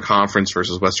Eastern Conference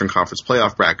versus Western Conference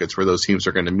playoff brackets where those teams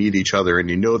are going to meet each other and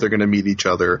they're going to meet each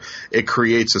other, it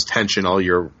creates this tension all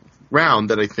year round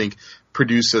that I think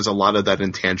produces a lot of that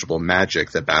intangible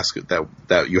magic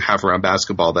that you have around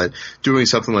basketball that doing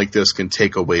something like this can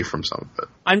take away from some of it.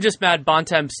 I'm just mad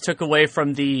Bontemps took away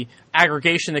from the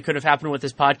aggregation that could have happened with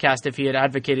this podcast if he had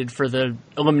advocated for the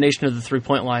elimination of the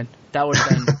 3-point line. That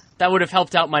would have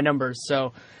helped out my numbers.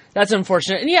 So that's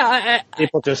unfortunate. And yeah,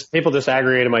 people just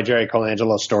aggregated my Jerry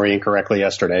Colangelo story incorrectly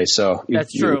yesterday. So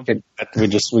that's true.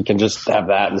 We can just have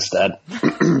that instead.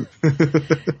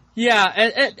 Yeah,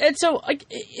 and so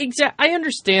I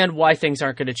understand why things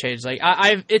aren't going to change. Like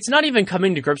it's not even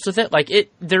coming to grips with it. Like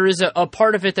there is a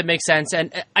part of it that makes sense,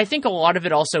 and I think a lot of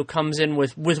it also comes in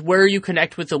with where you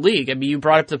connect with the league. I mean, you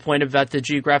brought up the point about the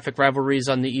geographic rivalries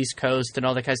on the East Coast and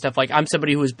all that kind of stuff. Like I'm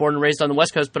somebody who was born and raised on the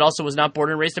West Coast, but also was not born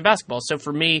and raised in basketball. So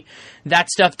for me, that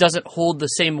stuff doesn't hold the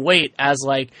same weight as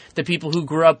like the people who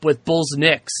grew up with Bulls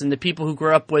Knicks and the people who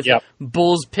grew up with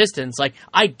Bulls Pistons. Like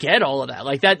I get all of that.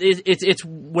 Like that is it's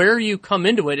where you come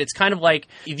into it. It's kind of like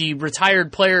the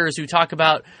retired players who talk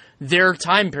about their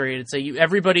time period. It's like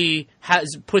everybody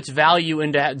puts value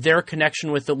into their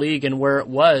connection with the league and where it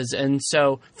was. And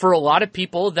so for a lot of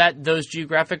people, that those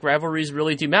geographic rivalries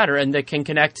really do matter, and that can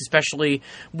connect, especially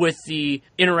with the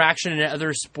interaction in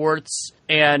other sports.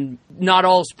 And not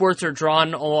all sports are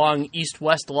drawn along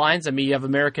east-west lines. I mean, you have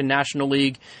American National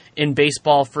League in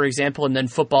baseball, for example, and then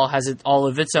football has all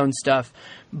of its own stuff.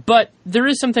 But there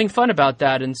is something fun about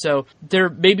that, and so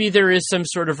maybe there is some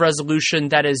sort of resolution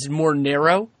that is more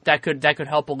narrow that could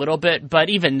help a little bit. But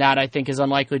even that, I think, is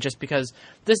unlikely, just because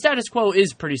the status quo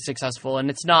is pretty successful, and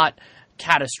it's not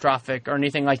catastrophic or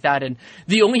anything like that. And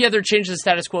the only other change to the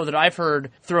status quo that I've heard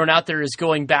thrown out there is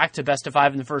going back to best of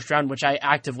 5 in the first round, which I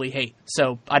actively hate.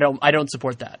 So I don't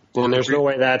support that. Well, and there's no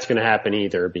way that's going to happen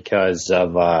either because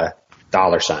of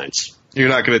dollar signs. You're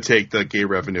not going to take the gate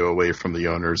revenue away from the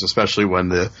owners, especially when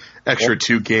the extra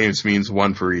 2 games means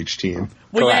 1 for each team.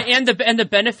 Well, correct. Yeah, and the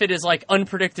benefit is like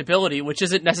unpredictability, which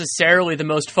isn't necessarily the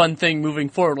most fun thing moving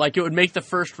forward. Like, it would make the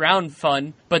first round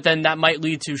fun, but then that might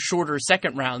lead to shorter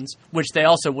second rounds, which they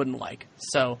also wouldn't like.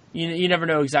 So you never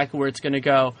know exactly where it's going to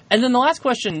go. And then the last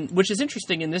question, which is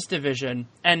interesting in this division,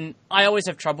 and I always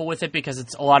have trouble with it because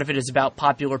a lot of it is about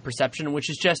popular perception, which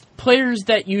is just players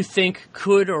that you think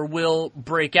could or will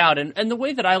break out. And the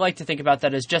way that I like to think about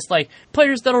that is just like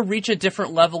players that'll reach a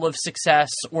different level of success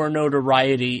or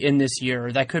notoriety in this year.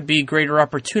 That could be greater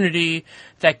opportunity.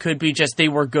 That could be just they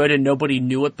were good and nobody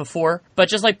knew it before. But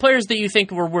just like players that you think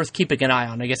were worth keeping an eye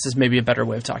on, I guess is maybe a better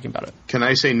way of talking about it. Can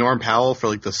I say Norm Powell for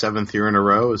like the 7th year in a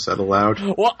row? Is that allowed?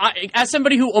 Well, as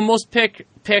somebody who almost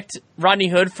picked Rodney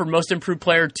Hood for most improved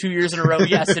player 2 years in a row,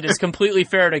 yes, it is completely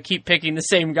fair to keep picking the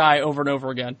same guy over and over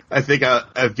again. I think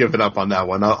I've given up on that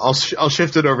one. I'll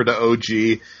shift it over to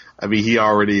OG. I mean, he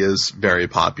already is very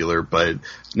popular, but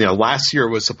last year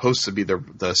was supposed to be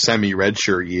the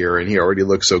semi-redshirt year, and he already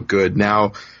looked so good.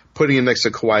 Now, putting him next to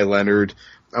Kawhi Leonard,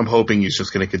 I'm hoping he's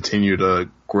just going to continue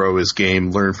to grow his game,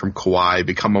 learn from Kawhi,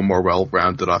 become a more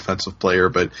well-rounded offensive player.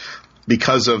 But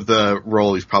because of the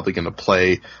role he's probably going to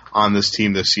play on this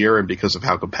team this year, and because of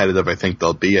how competitive I think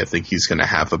they'll be, I think he's going to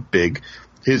have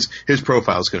his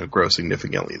profile is going to grow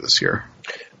significantly this year.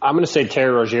 I'm going to say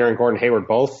Terry Rozier and Gordon Hayward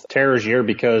both. Terry Rozier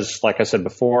because, like I said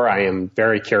before, I am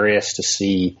very curious to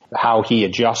see how he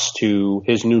adjusts to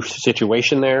his new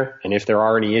situation there. And if there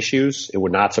are any issues, it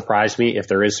would not surprise me if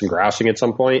there is some grousing at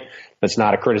some point. That's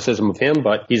not a criticism of him,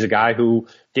 but he's a guy who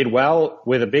did well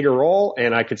with a bigger role,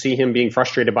 and I could see him being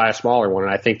frustrated by a smaller one.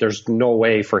 And I think there's no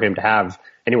way for him to have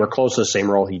anywhere close to the same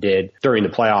role he did during the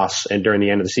playoffs and during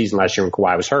the end of the season last year when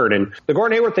Kawhi was hurt. And the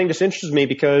Gordon Hayward thing just interests me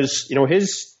because,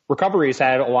 his recovery has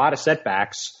had a lot of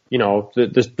setbacks.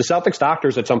 The Celtics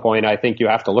doctors at some point, I think you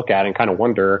have to look at and kind of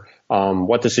wonder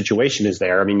what the situation is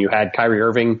there. I mean, you had Kyrie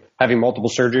Irving having multiple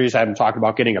surgeries. I haven't talked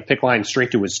about getting a PICC line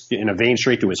in a vein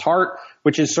straight to his heart,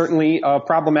 which is certainly a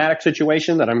problematic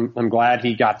situation that I'm glad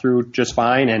he got through just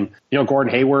fine. And,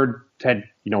 Gordon Hayward had,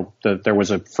 there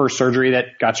was a first surgery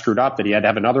that got screwed up that he had to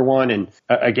have another one. And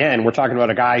again, we're talking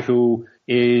about a guy who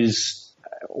is,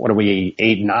 8,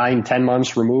 9, 10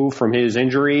 months removed from his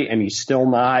injury, and he's still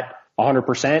not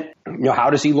 100%.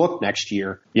 How does he look next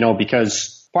year?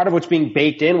 Because part of what's being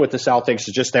baked in with the Celtics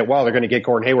is just that, well, they're going to get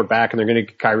Gordon Hayward back and they're going to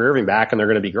get Kyrie Irving back and they're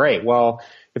going to be great. Well,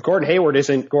 if Gordon Hayward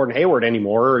isn't Gordon Hayward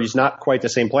anymore, or he's not quite the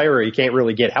same player, or he can't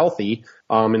really get healthy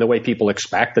in the way people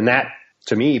expect, then that,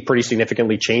 to me, pretty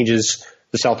significantly changes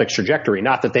the Celtics' trajectory.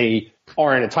 Not that they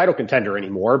aren't a title contender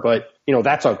anymore, but,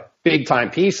 that's a big-time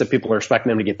piece that people are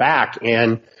expecting them to get back.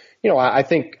 And, I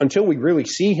think until we really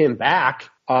see him back,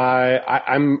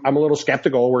 I'm a little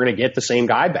skeptical we're going to get the same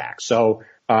guy back. So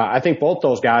I think both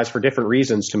those guys, for different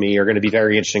reasons to me, are going to be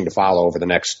very interesting to follow over the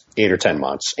next 8 or 10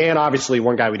 months. And obviously,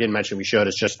 one guy we didn't mention we should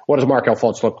is just, what does Markelle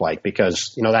Fultz look like?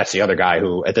 Because, that's the other guy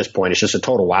who, at this point, is just a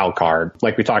total wild card.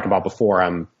 Like we talked about before,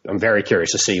 I'm very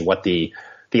curious to see what the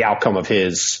outcome of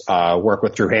his work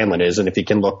with Drew Hanlen is, and if he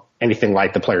can look anything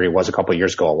like the player he was a couple of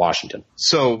years ago at Washington.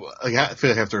 So I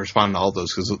feel like I have to respond to all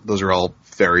those because those are all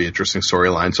very interesting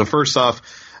storylines. So first off,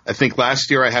 I think last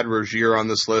year I had Rozier on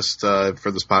this list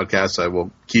for this podcast. I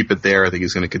will keep it there. I think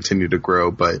he's going to continue to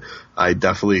grow, but I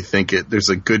definitely think there's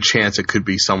a good chance it could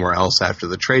be somewhere else after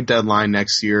the trade deadline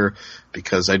next year,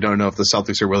 because I don't know if the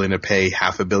Celtics are willing to pay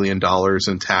 $500 million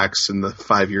in tax in the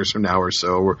 5 years from now or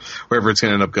so, or wherever it's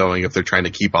going to end up going, if they're trying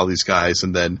to keep all these guys.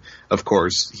 And then, of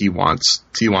course, he wants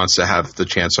to have the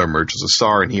chance to emerge as a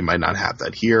star, and he might not have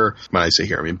that here. When I say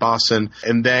here, I mean Boston.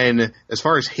 And then as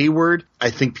far as Hayward,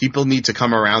 I think people need to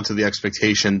come around to the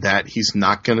expectation that he's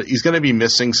going to be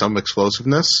missing some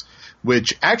explosiveness,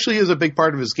 which actually is a big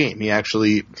part of his game.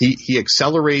 He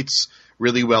accelerates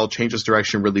really well, changes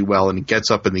direction really well, and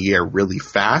gets up in the air really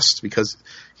fast because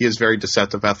he has very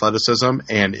deceptive athleticism.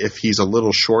 And if he's a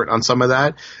little short on some of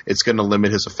that, it's going to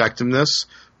limit his effectiveness.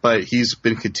 But he's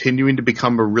been continuing to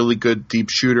become a really good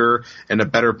deep shooter and a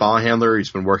better ball handler.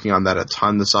 He's been working on that a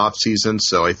ton this offseason,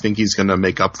 so I think he's going to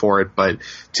make up for it. But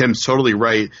Tim's totally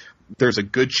right. There's a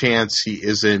good chance he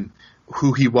isn't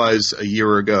who he was a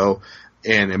year ago,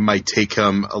 and it might take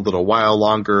him a little while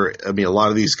longer. I mean, a lot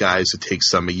of these guys, it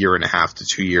takes them a year and a half to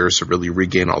 2 years to really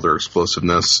regain all their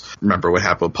explosiveness. Remember what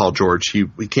happened with Paul George. He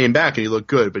came back and he looked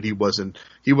good, but he wasn't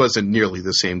nearly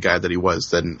the same guy that he was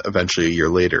then eventually a year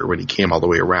later when he came all the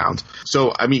way around.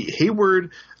 So, I mean,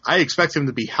 Hayward, I expect him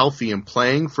to be healthy and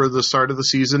playing for the start of the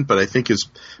season, but I think his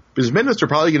minutes are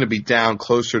probably going to be down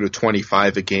closer to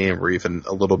 25 a game or even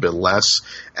a little bit less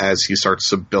as he starts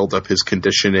to build up his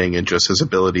conditioning and just his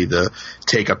ability to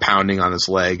take a pounding on his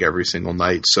leg every single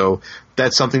night. So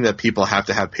that's something that people have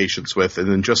to have patience with.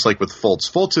 And then just like with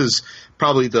Fultz is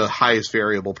probably the highest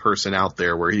variable person out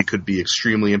there where he could be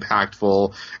extremely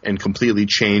impactful and completely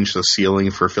change the ceiling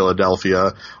for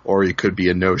Philadelphia, or he could be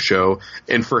a no-show.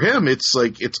 And for him, it's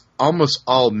almost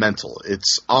all mental.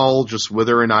 It's all just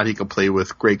whether or not he can play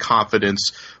with great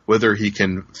confidence, whether he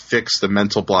can fix the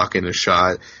mental block in his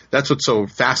shot. That's what's so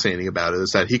fascinating about it,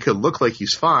 is that he could look like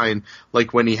he's fine,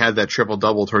 like when he had that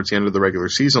triple-double towards the end of the regular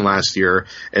season last year,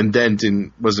 and then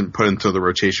wasn't put into the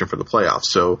rotation for the playoffs.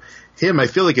 So him, I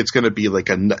feel like it's going to be like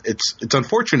it's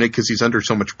unfortunate because he's under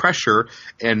so much pressure,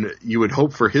 and you would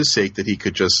hope for his sake that he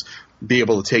could just be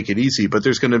able to take it easy, but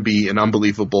there's going to be an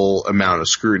unbelievable amount of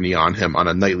scrutiny on him on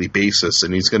a nightly basis,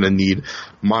 and he's going to need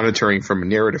monitoring from a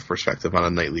narrative perspective on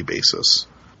a nightly basis.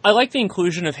 I like the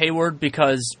inclusion of Hayward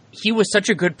because he was such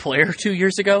a good player 2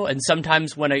 years ago, and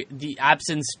sometimes when the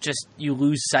absence, just you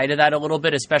lose sight of that a little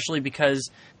bit, especially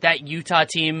because that Utah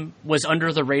team was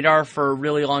under the radar for a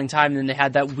really long time, and then they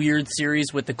had that weird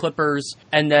series with the Clippers,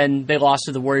 and then they lost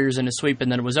to the Warriors in a sweep,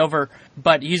 and then it was over.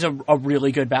 But he's a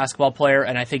really good basketball player,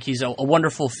 and I think he's a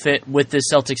wonderful fit with this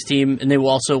Celtics team, and they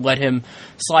will also let him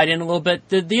slide in a little bit.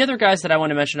 The other guys that I want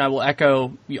to mention, I will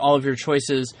echo all of your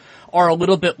choices, are a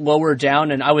little bit lower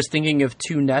down, and I was thinking of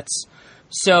two Nets.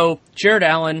 So Jared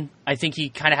Allen, I think he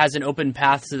kind of has an open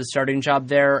path to the starting job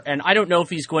there, and I don't know if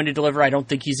he's going to deliver. I don't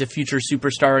think he's a future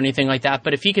superstar or anything like that,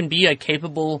 but if he can be a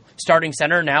capable starting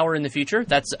center now or in the future,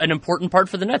 that's an important part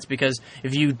for the Nets, because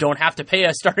if you don't have to pay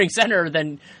a starting center,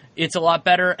 then it's a lot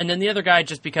better. And then the other guy,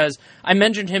 just because I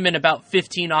mentioned him in about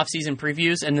 15 offseason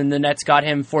previews, and then the Nets got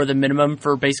him for the minimum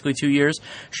for basically 2 years,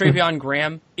 Treveon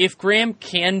Graham. If Graham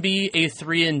can be a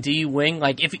 3-and-D wing,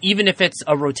 like even if it's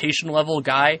a rotation level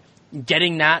guy,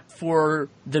 getting that for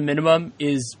the minimum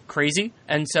is crazy.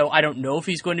 And so I don't know if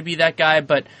he's going to be that guy,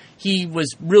 but he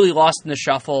was really lost in the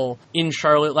shuffle in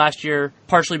Charlotte last year,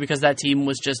 partially because that team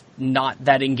was just not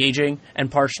that engaging,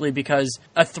 and partially because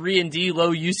a 3-and-D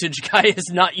low usage guy is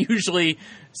not usually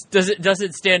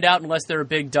doesn't stand out unless they're a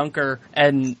big dunker.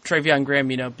 And Treveon Graham,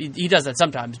 he does that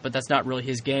sometimes, but that's not really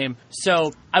his game.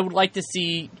 So I would like to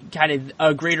see kind of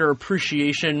a greater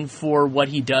appreciation for what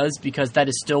he does, because that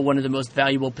is still one of the most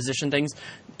valuable position things.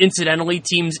 Incidentally,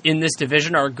 teams in this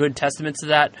division are a good testament to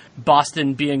that,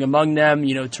 Boston being among them.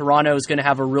 Toronto is going to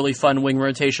have a really fun wing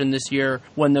rotation this year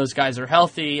when those guys are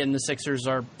healthy, and the Sixers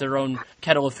are their own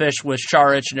kettle of fish with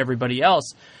Saric and everybody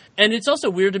else. And it's also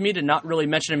weird to me to not really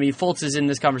mention, Fultz is in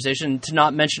this conversation, to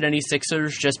not mention any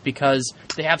Sixers just because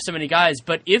they have so many guys.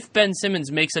 But if Ben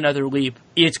Simmons makes another leap,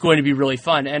 it's going to be really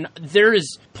fun. And there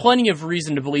is plenty of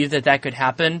reason to believe that could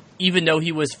happen, even though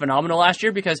he was phenomenal last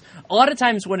year, because a lot of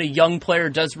times when a young player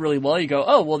does really well, you go,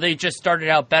 oh, well, they just started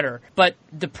out better. But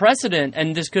the precedent,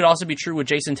 and this could also be true with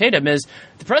Jason Tatum, is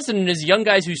the precedent is young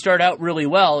guys who start out really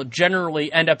well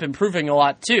generally end up improving a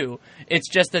lot too. It's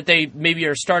just that they maybe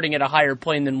are starting at a higher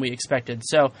plane than we expected.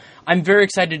 So I'm very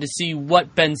excited to see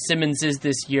what Ben Simmons is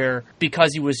this year,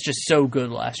 because he was just so good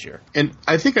last year. And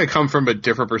I think I come from a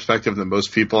different perspective than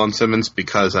most people on Simmons,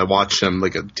 because I watched him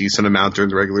like a decent amount during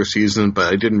the regular season,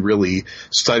 but I didn't really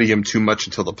study him too much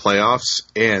until the playoffs.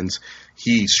 And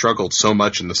he struggled so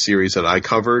much in the series that I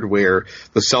covered, where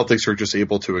the Celtics are just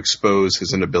able to expose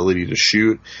his inability to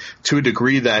shoot to a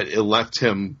degree that it left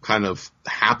him kind of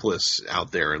hapless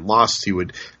out there and lost. He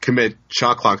would commit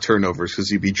shot clock turnovers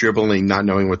because he'd be dribbling, not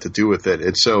knowing what to do with it.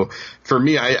 And so for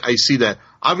me, I see that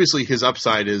obviously his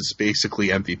upside is basically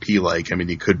MVP-like.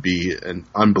 He could be an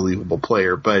unbelievable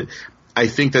player, but I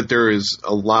think that there is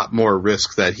a lot more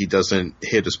risk that he doesn't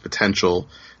hit his potential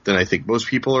than I think most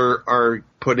people are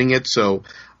putting it. So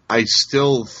I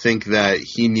still think that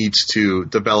he needs to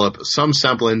develop some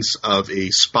semblance of a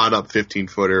spot-up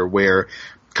 15-footer where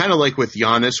kind of like with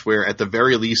Giannis, where at the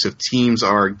very least, if teams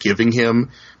are giving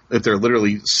him, if they're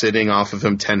literally sitting off of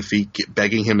him 10 feet,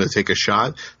 begging him to take a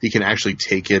shot, he can actually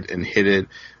take it and hit it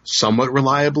somewhat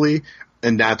reliably.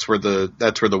 And that's where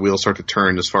the wheels start to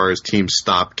turn as far as teams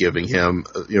stop giving him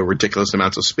ridiculous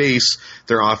amounts of space.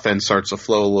 Their offense starts to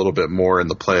flow a little bit more in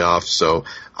the playoffs. So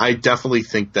I definitely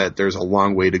think that there's a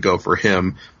long way to go for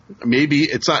him. Maybe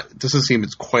doesn't seem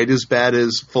it's quite as bad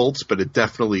as Fultz, but it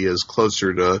definitely is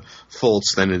closer to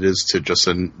Fultz than it is to just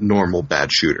a normal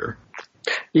bad shooter.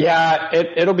 Yeah,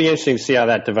 it'll be interesting to see how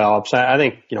that develops. I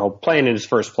think, playing in his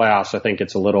first playoffs, I think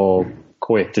it's a little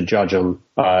quick to judge him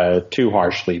too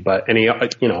harshly. But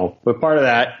but part of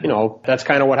that, that's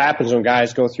kind of what happens when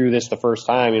guys go through this the first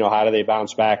time. How do they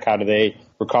bounce back? How do they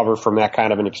recover from that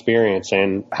kind of an experience?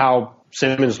 And how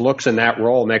Simmons looks in that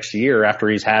role next year after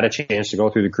he's had a chance to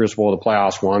go through the crucible of the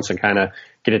playoffs once and kind of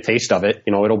get a taste of it.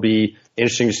 It'll be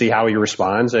interesting to see how he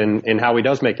responds and how he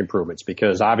does make improvements,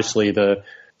 because obviously the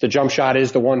jump shot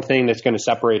is the one thing that's going to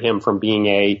separate him from being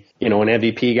an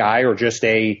MVP guy or just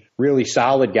a really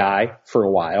solid guy for a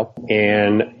while.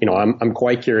 And, I'm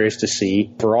quite curious to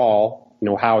see overall,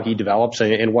 how he develops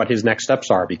and what his next steps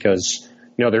are, because,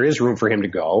 there is room for him to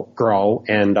grow.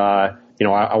 And,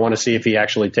 I want to see if he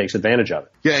actually takes advantage of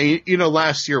it. Yeah,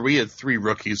 last year we had 3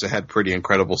 rookies that had pretty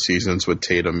incredible seasons with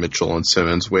Tatum, Mitchell, and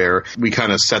Simmons, where we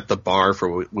kind of set the bar for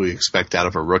what we expect out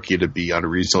of a rookie to be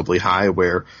unreasonably high,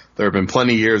 where there have been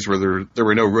plenty of years where there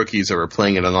were no rookies that were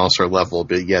playing at an all-star level,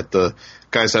 but yet the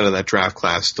guys out of that draft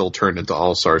class still turned into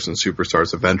all-stars and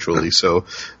superstars eventually. So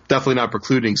definitely not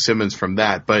precluding Simmons from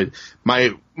that. But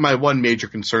my one major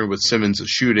concern with Simmons'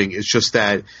 shooting is just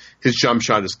that his jump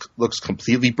shot looks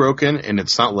completely broken, and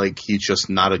it's not like he's just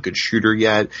not a good shooter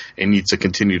yet and needs to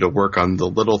continue to work on the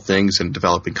little things and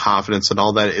developing confidence and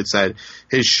all that. It's that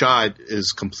his shot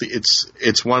is complete.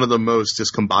 It's one of the most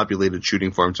discombobulated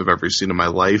shooting forms I've ever seen in my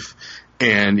life,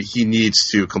 and he needs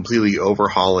to completely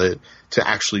overhaul it to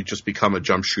actually just become a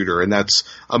jump shooter. And that's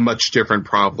a much different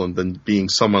problem than being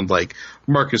someone like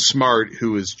Marcus Smart,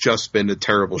 who has just been a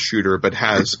terrible shooter but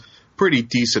has pretty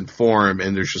decent form,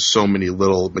 and there's just so many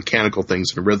little mechanical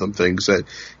things and rhythm things that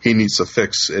he needs to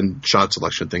fix, and shot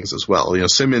selection things as well.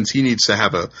 Simmons, he needs to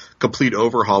have a complete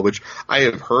overhaul, which I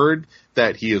have heard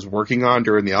that he is working on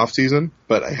during the offseason,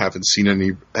 but I haven't seen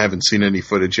any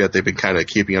footage yet. They've been kind of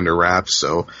keeping under wraps,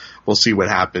 so we'll see what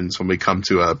happens when we come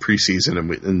to a preseason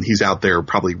and he's out there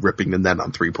probably ripping the net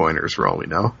on 3-pointers for all we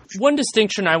know. One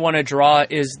distinction I want to draw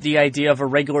is the idea of a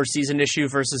regular season issue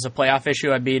versus a playoff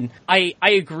issue. I mean, I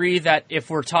agree that if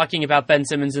we're talking about Ben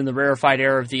Simmons in the rarefied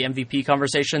era of the MVP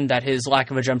conversation, that his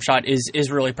lack of a jump shot is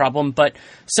really a problem. But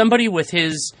somebody with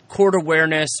his court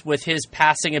awareness, with his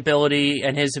passing ability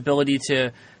and his ability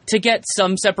to get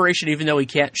some separation even though he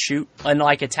can't shoot and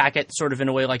attack it sort of in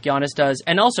a way like Giannis does.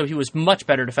 And also he was much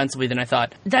better defensively than I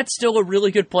thought. That's still a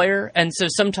really good player. And so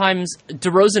sometimes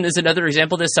DeRozan is another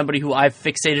example of this, somebody who I've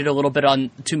fixated a little bit on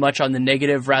too much on the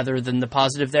negative rather than the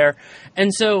positive there.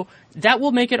 And so that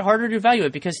will make it harder to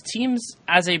evaluate because teams,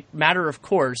 as a matter of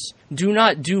course, do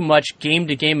not do much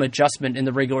game-to-game adjustment in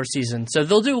the regular season. So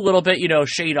they'll do a little bit,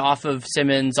 shade off of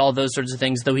Simmons, all those sorts of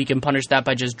things, though he can punish that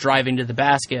by just driving to the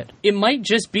basket. It might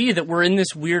just be that we're in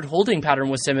this weird holding pattern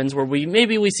with Simmons where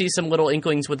we see some little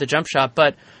inklings with the jump shot,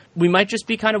 but we might just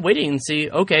be kind of waiting and see,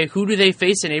 okay, who do they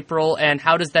face in April and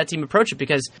how does that team approach it?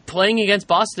 Because playing against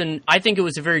Boston, I think it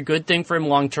was a very good thing for him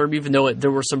long term, even though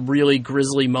there were some really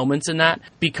grisly moments in that,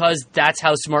 because that's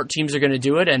how smart teams are going to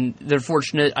do it. And they're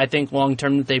fortunate, I think, long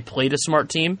term that they played a smart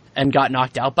team and got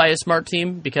knocked out by a smart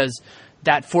team, because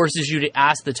that forces you to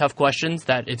ask the tough questions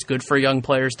that it's good for young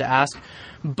players to ask.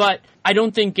 But I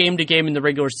don't think game to game in the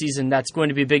regular season that's going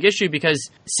to be a big issue, because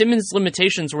Simmons'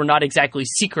 limitations were not exactly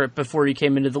secret before he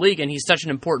came into the league, and he's such an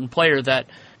important player that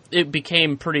it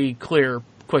became pretty clear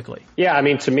quickly. Yeah, I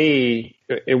mean, to me,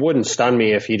 it wouldn't stun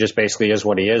me if he just basically is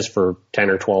what he is for 10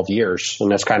 or 12 years.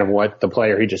 And that's kind of what the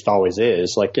player he just always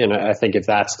is. I think if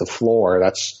that's the floor,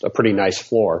 that's a pretty nice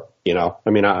floor, I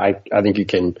mean, I think you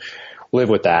can live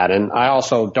with that. And I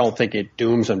also don't think it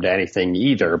dooms him to anything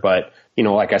either. But,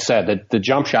 like I said, the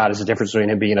jump shot is the difference between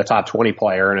him being a top 20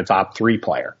 player and a top 3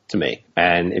 player to me.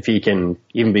 And if he can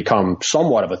even become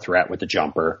somewhat of a threat with the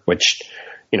jumper, which,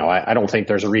 I don't think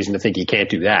there's a reason to think he can't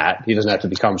do that. He doesn't have to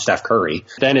become Steph Curry.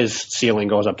 Then his ceiling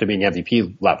goes up to being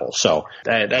MVP level. So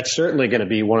that's certainly going to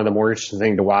be one of the more interesting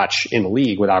things to watch in the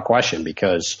league without question,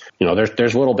 because,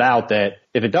 there's little doubt that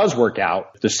if it does work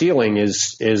out, the ceiling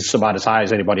is about as high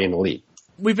as anybody in the league.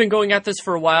 we've been going at this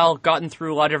for a while, gotten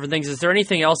through a lot of different things. Is there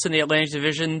anything else in the Atlantic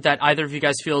Division that either of you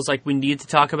guys feels like we need to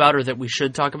talk about or that we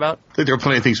should talk about? I think there are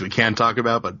plenty of things we can talk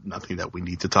about, but nothing that we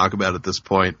need to talk about at this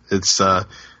point. This is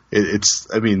a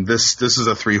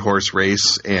 3-horse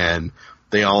race, and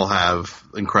they all have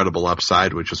incredible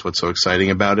upside, which is what's so exciting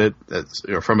about it.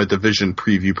 From a division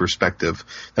preview perspective,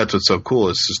 that's what's so cool.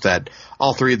 Is just that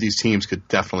all three of these teams could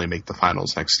definitely make the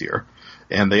finals next year,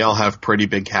 and they all have pretty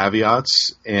big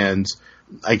caveats. And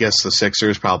I guess the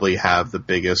Sixers probably have the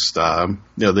biggest.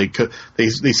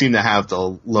 They seem to have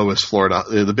the lowest floor,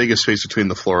 the biggest space between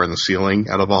the floor and the ceiling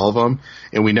out of all of them.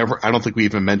 And I don't think we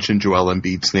even mentioned Joel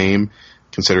Embiid's name,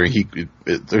 considering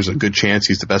there's a good chance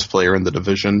he's the best player in the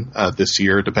division this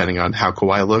year, depending on how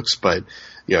Kawhi looks. But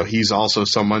he's also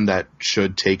someone that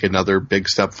should take another big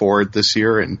step forward this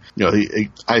year, and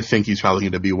I think he's probably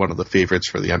going to be one of the favorites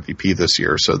for the MVP this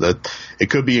year. So that it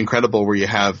could be incredible, where you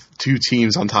have two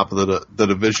teams on top of the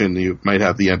division. You might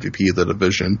have the MVP of the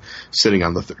division sitting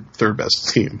on the third best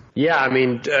team. Yeah, I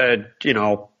mean,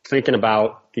 thinking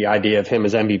about the idea of him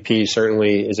as MVP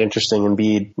certainly is interesting.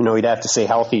 Embiid, he'd have to stay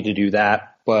healthy to do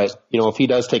that. But, if he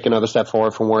does take another step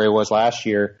forward from where he was last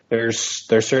year, there's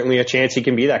certainly a chance he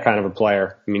can be that kind of a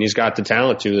player. I mean, he's got the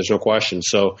talent to, there's no question.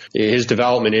 So his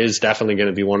development is definitely going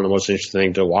to be one of the most interesting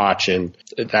things to watch. And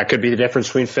that could be the difference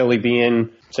between Philly being,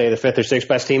 say, the 5th or 6th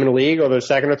best team in the league or the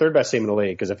 2nd or 3rd best team in the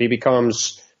league. Because if he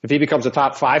becomes a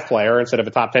top 5 player instead of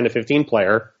a top 10 to 15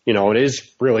 player, it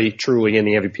is really truly in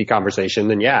the MVP conversation,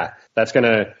 then yeah,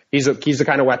 he's the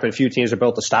kind of weapon few teams are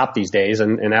built to stop these days,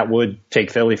 and that would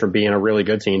take Philly from being a really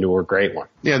good team to a great one.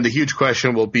 Yeah, and the huge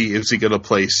question will be, is he going to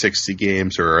play 60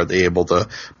 games, or are they able to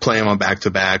play him on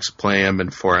back-to-backs, play him in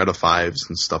 4 out of 5s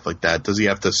and stuff like that? Does he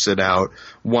have to sit out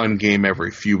one game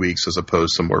every few weeks as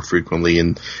opposed to more frequently,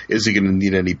 and is he going to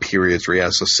need any periods where he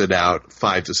has to sit out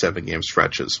 5 to 7 game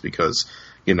stretches? Because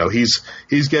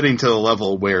he's getting to the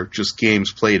level where just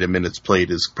games played and minutes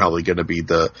played is probably going to be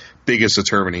the biggest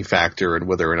determining factor in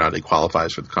whether or not he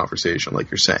qualifies for the conversation, like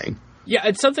you're saying. Yeah,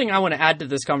 it's something I want to add to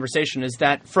this conversation is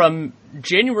that from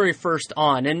January 1st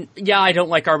on, and yeah, I don't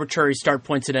like arbitrary start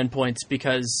points and end points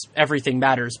because everything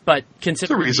matters, but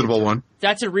consider it's a reasonable one.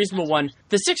 That's a reasonable one.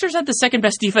 The Sixers had the 2nd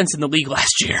best defense in the league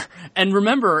last year. And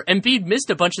remember, Embiid missed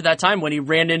a bunch of that time when he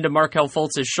ran into Markelle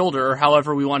Fultz's shoulder, or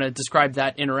however we want to describe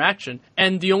that interaction.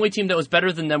 And the only team that was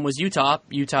better than them was Utah.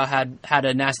 Utah had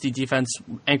a nasty defense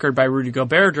anchored by Rudy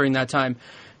Gobert during that time.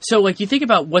 So, you think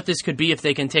about what this could be if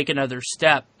they can take another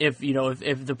step, if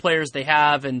the players they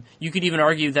have, and you could even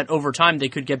argue that over time they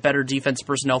could get better defense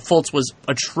personnel. Fultz was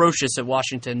atrocious at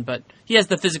Washington, but he has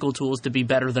the physical tools to be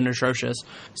better than atrocious.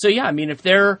 So, yeah, I mean, if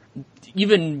they're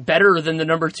even better than the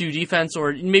number 2 defense,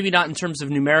 or maybe not in terms of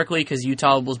numerically, because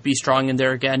Utah will be strong in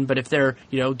there again, but if they're,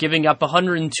 giving up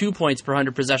 102 points per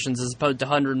 100 possessions as opposed to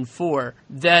 104,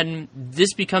 then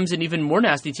this becomes an even more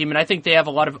nasty team, and I think they have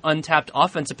a lot of untapped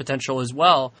offensive potential as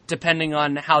well, depending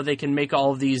on how they can make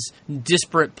all of these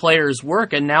disparate players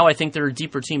work, and now I think they're a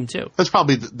deeper team too. That's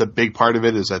probably the big part of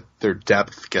it, is that their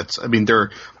depth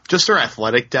their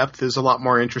athletic depth is a lot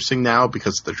more interesting now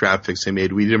because of the draft picks they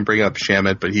made. We didn't bring up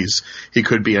Shamet, but he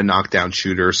could be a knockdown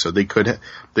shooter, so they could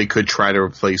try to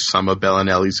replace some of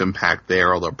Bellinelli's impact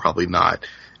there, although probably not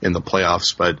in the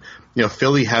playoffs. But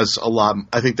Philly has a lot.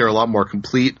 I think they're a lot more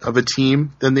complete of a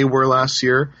team than they were last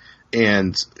year.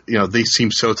 And, they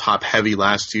seemed so top heavy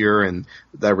last year, and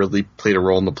that really played a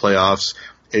role in the playoffs.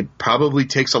 It probably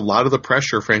takes a lot of the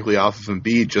pressure, frankly, off of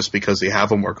Embiid, just because they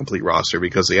have a more complete roster,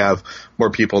 because they have more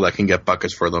people that can get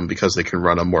buckets for them, because they can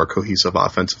run a more cohesive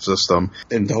offensive system.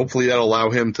 And hopefully that'll allow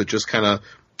him to just kind of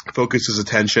focus his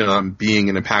attention on being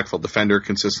an impactful defender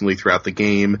consistently throughout the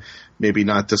game, maybe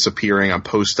not disappearing on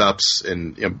post-ups,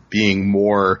 and being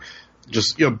more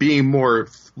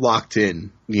locked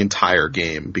in the entire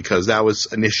game, because that was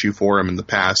an issue for him in the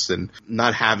past, and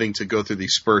not having to go through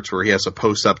these spurts where he has to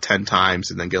post up 10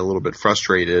 times and then get a little bit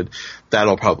frustrated.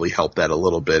 That'll probably help that a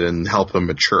little bit and help him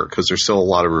mature, because there's still a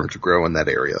lot of room to grow in that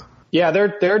area. Yeah,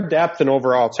 their depth and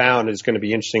overall talent is going to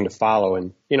be interesting to follow.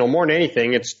 And, more than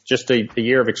anything, it's just a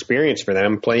year of experience for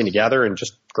them playing together and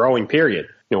just growing, period.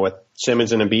 With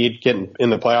Simmons and Embiid getting in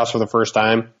the playoffs for the first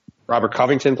time, Robert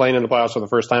Covington playing in the playoffs for the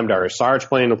first time, Darius Saric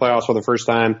playing in the playoffs for the first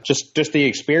time. Just the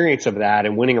experience of that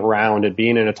and winning around and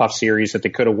being in a tough series that they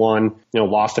could have won,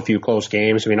 lost a few close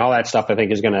games. I mean, all that stuff I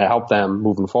think is going to help them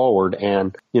moving forward.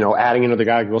 And, adding another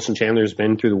guy like Wilson Chandler who's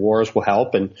been through the wars will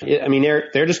help. And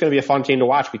they're just going to be a fun team to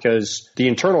watch, because the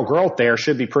internal growth there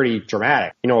should be pretty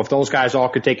dramatic. If those guys all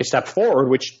could take a step forward,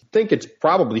 which I think it's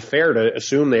probably fair to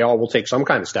assume they all will take some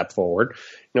kind of step forward,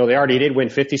 they already did win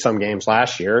 50-some games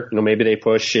last year. Maybe they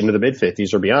push into the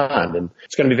mid-50s or beyond. And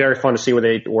it's going to be very fun to see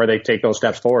where they take those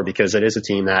steps forward, because it is a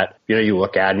team that, you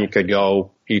look at and you could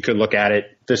look at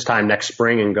it this time next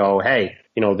spring and go, hey,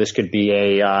 this could be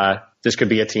a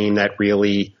team that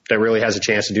really has a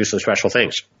chance to do some special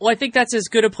things. Well, I think that's as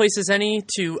good a place as any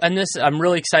to end this. I'm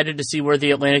really excited to see where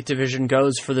the Atlantic Division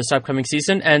goes for this upcoming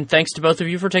season, and thanks to both of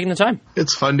you for taking the time.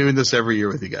 It's fun doing this every year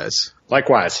with you guys.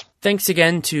 Likewise. Thanks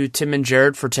again to Tim and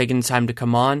Jared for taking the time to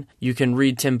come on. You can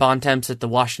read Tim Bontemps at the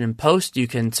Washington Post. You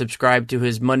can subscribe to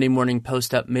his Monday Morning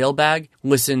Post Up mailbag,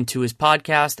 listen to his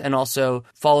podcast, and also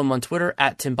follow him on Twitter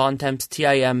at Tim Bontemps,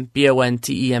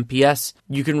 TIMBONTEMPS.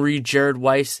 You can read Jared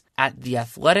Weiss at The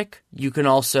Athletic. You can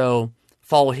also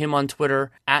follow him on Twitter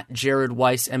at Jared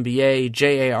Weiss NBA,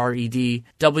 JARED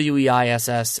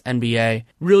WEISS NBA.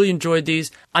 Really enjoyed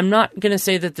these. I'm not going to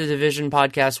say that the Division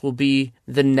podcast will be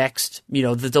the next,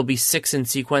 that there'll be 6 in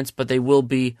sequence, but they will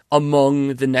be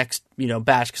among the next,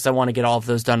 batch, because I want to get all of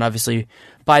those done, obviously,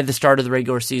 by the start of the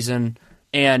regular season.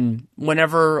 And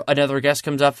whenever another guest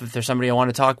comes up, if there's somebody I want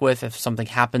to talk with, if something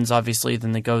happens, obviously,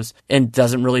 then it goes and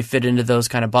doesn't really fit into those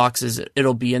kind of boxes,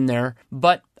 it'll be in there.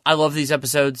 But I love these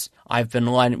episodes. I've been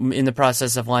in the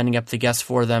process of lining up the guests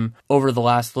for them over the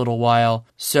last little while,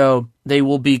 so they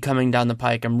will be coming down the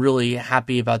pike. I'm really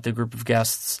happy about the group of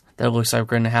guests that it looks like we're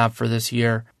going to have for this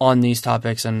year on these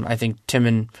topics, and I think Tim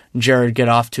and Jared get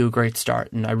off to a great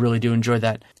start, and I really do enjoy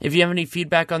that. If you have any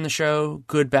feedback on the show,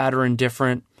 good, bad, or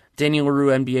indifferent,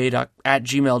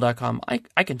 DanielLaRueNBA@gmail.com.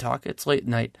 I can talk. It's late at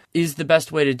night. Is the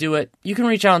best way to do it. You can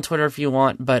reach out on Twitter if you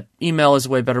want, but email is a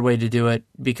way better way to do it,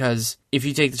 because if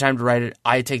you take the time to write it,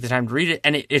 I take the time to read it,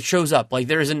 and it shows up. Like,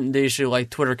 there isn't the issue,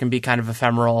 like, Twitter can be kind of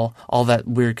ephemeral, all that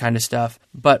weird kind of stuff.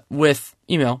 But with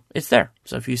email, it's there.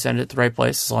 So if you send it to the right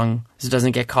place, as long as it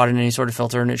doesn't get caught in any sort of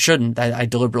filter, and it shouldn't, I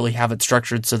deliberately have it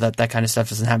structured so that kind of stuff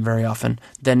doesn't happen very often,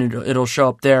 then it'll show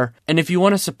up there. And if you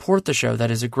want to support the show,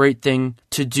 that is a great thing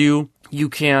to do. You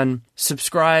can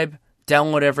subscribe,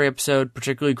 download every episode,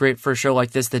 particularly great for a show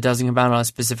like this that doesn't come out on a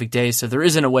specific day, so there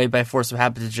isn't a way by force of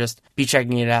habit to just be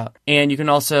checking it out. And you can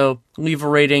also leave a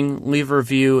rating, leave a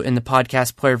review in the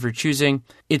podcast player of your choosing.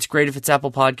 It's great if it's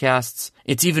Apple Podcasts.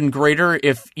 It's even greater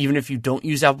even if you don't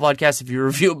use Apple Podcasts, if you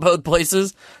review it both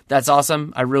places. That's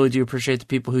awesome. I really do appreciate the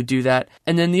people who do that.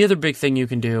 And then the other big thing you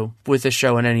can do with this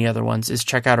show and any other ones is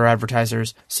check out our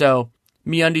advertisers. So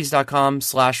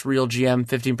MeUndies.com/RealGM,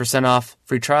 15% off,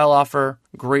 free trial offer,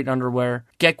 great underwear.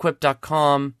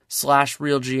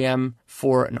 GetQuip.com/RealGM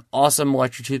for an awesome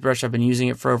electric toothbrush. I've been using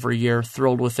it for over a year,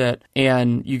 thrilled with it.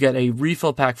 And you get a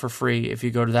refill pack for free if you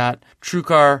go to that.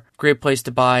 TrueCar, great place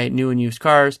to buy new and used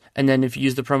cars. And then if you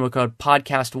use the promo code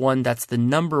podcast1, that's the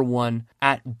number 1,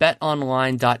 at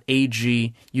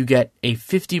betonline.ag, you get a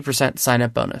 50%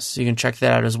 sign-up bonus. So you can check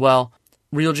that out as well.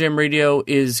 Real Jam Radio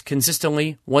is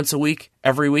consistently once a week,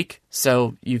 every week,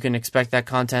 so you can expect that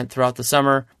content throughout the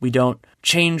summer. We don't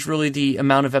change really the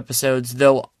amount of episodes,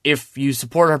 though if you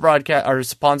support our broadcast, our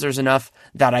sponsors enough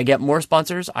that I get more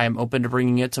sponsors, I am open to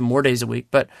bringing it to more days a week.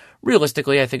 But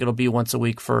realistically, I think it'll be once a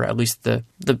week for at least the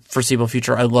foreseeable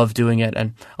future. I love doing it,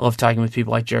 and I love talking with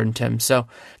people like Jared and Tim. So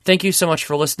thank you so much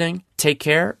for listening. Take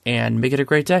care, and make it a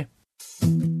great day.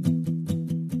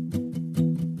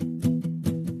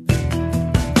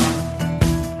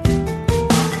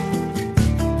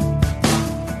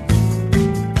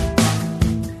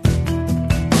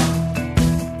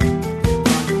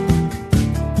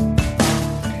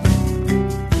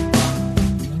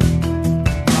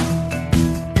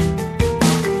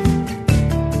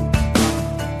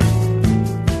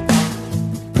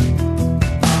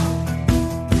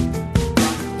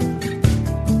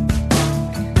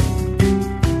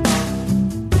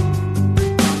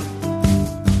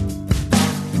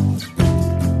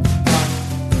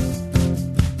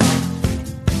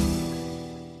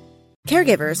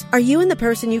 Caregivers, are you and the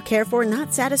person you care for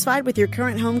not satisfied with your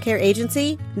current home care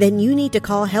agency? Then you need to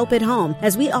call Help at Home,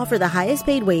 as we offer the highest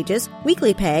paid wages,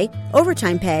 weekly pay,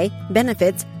 overtime pay,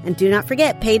 benefits, and do not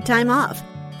forget paid time off.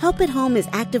 Help at Home is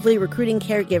actively recruiting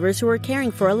caregivers who are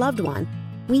caring for a loved one.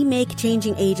 We make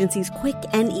changing agencies quick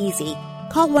and easy.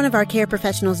 Call one of our care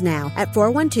professionals now at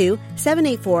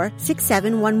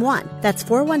 412-784-6711. That's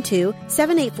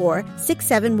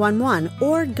 412-784-6711,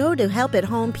 or go to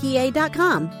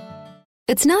helpathomepA.com.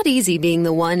 It's not easy being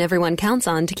the one everyone counts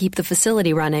on to keep the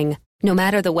facility running, no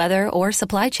matter the weather or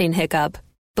supply chain hiccup.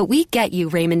 But we get you,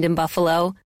 Raymond in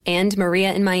Buffalo, and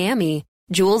Maria in Miami,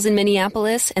 Jules in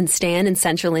Minneapolis, and Stan in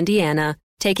Central Indiana.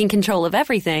 taking control of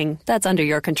everything that's under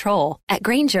your control. At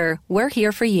Grainger, we're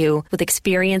here for you with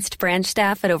experienced branch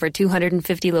staff at over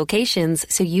 250 locations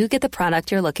so you get the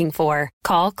product you're looking for.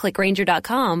 Call, click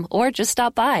Grainger.com, or just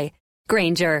stop by.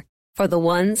 Grainger, for the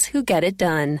ones who get it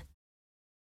done.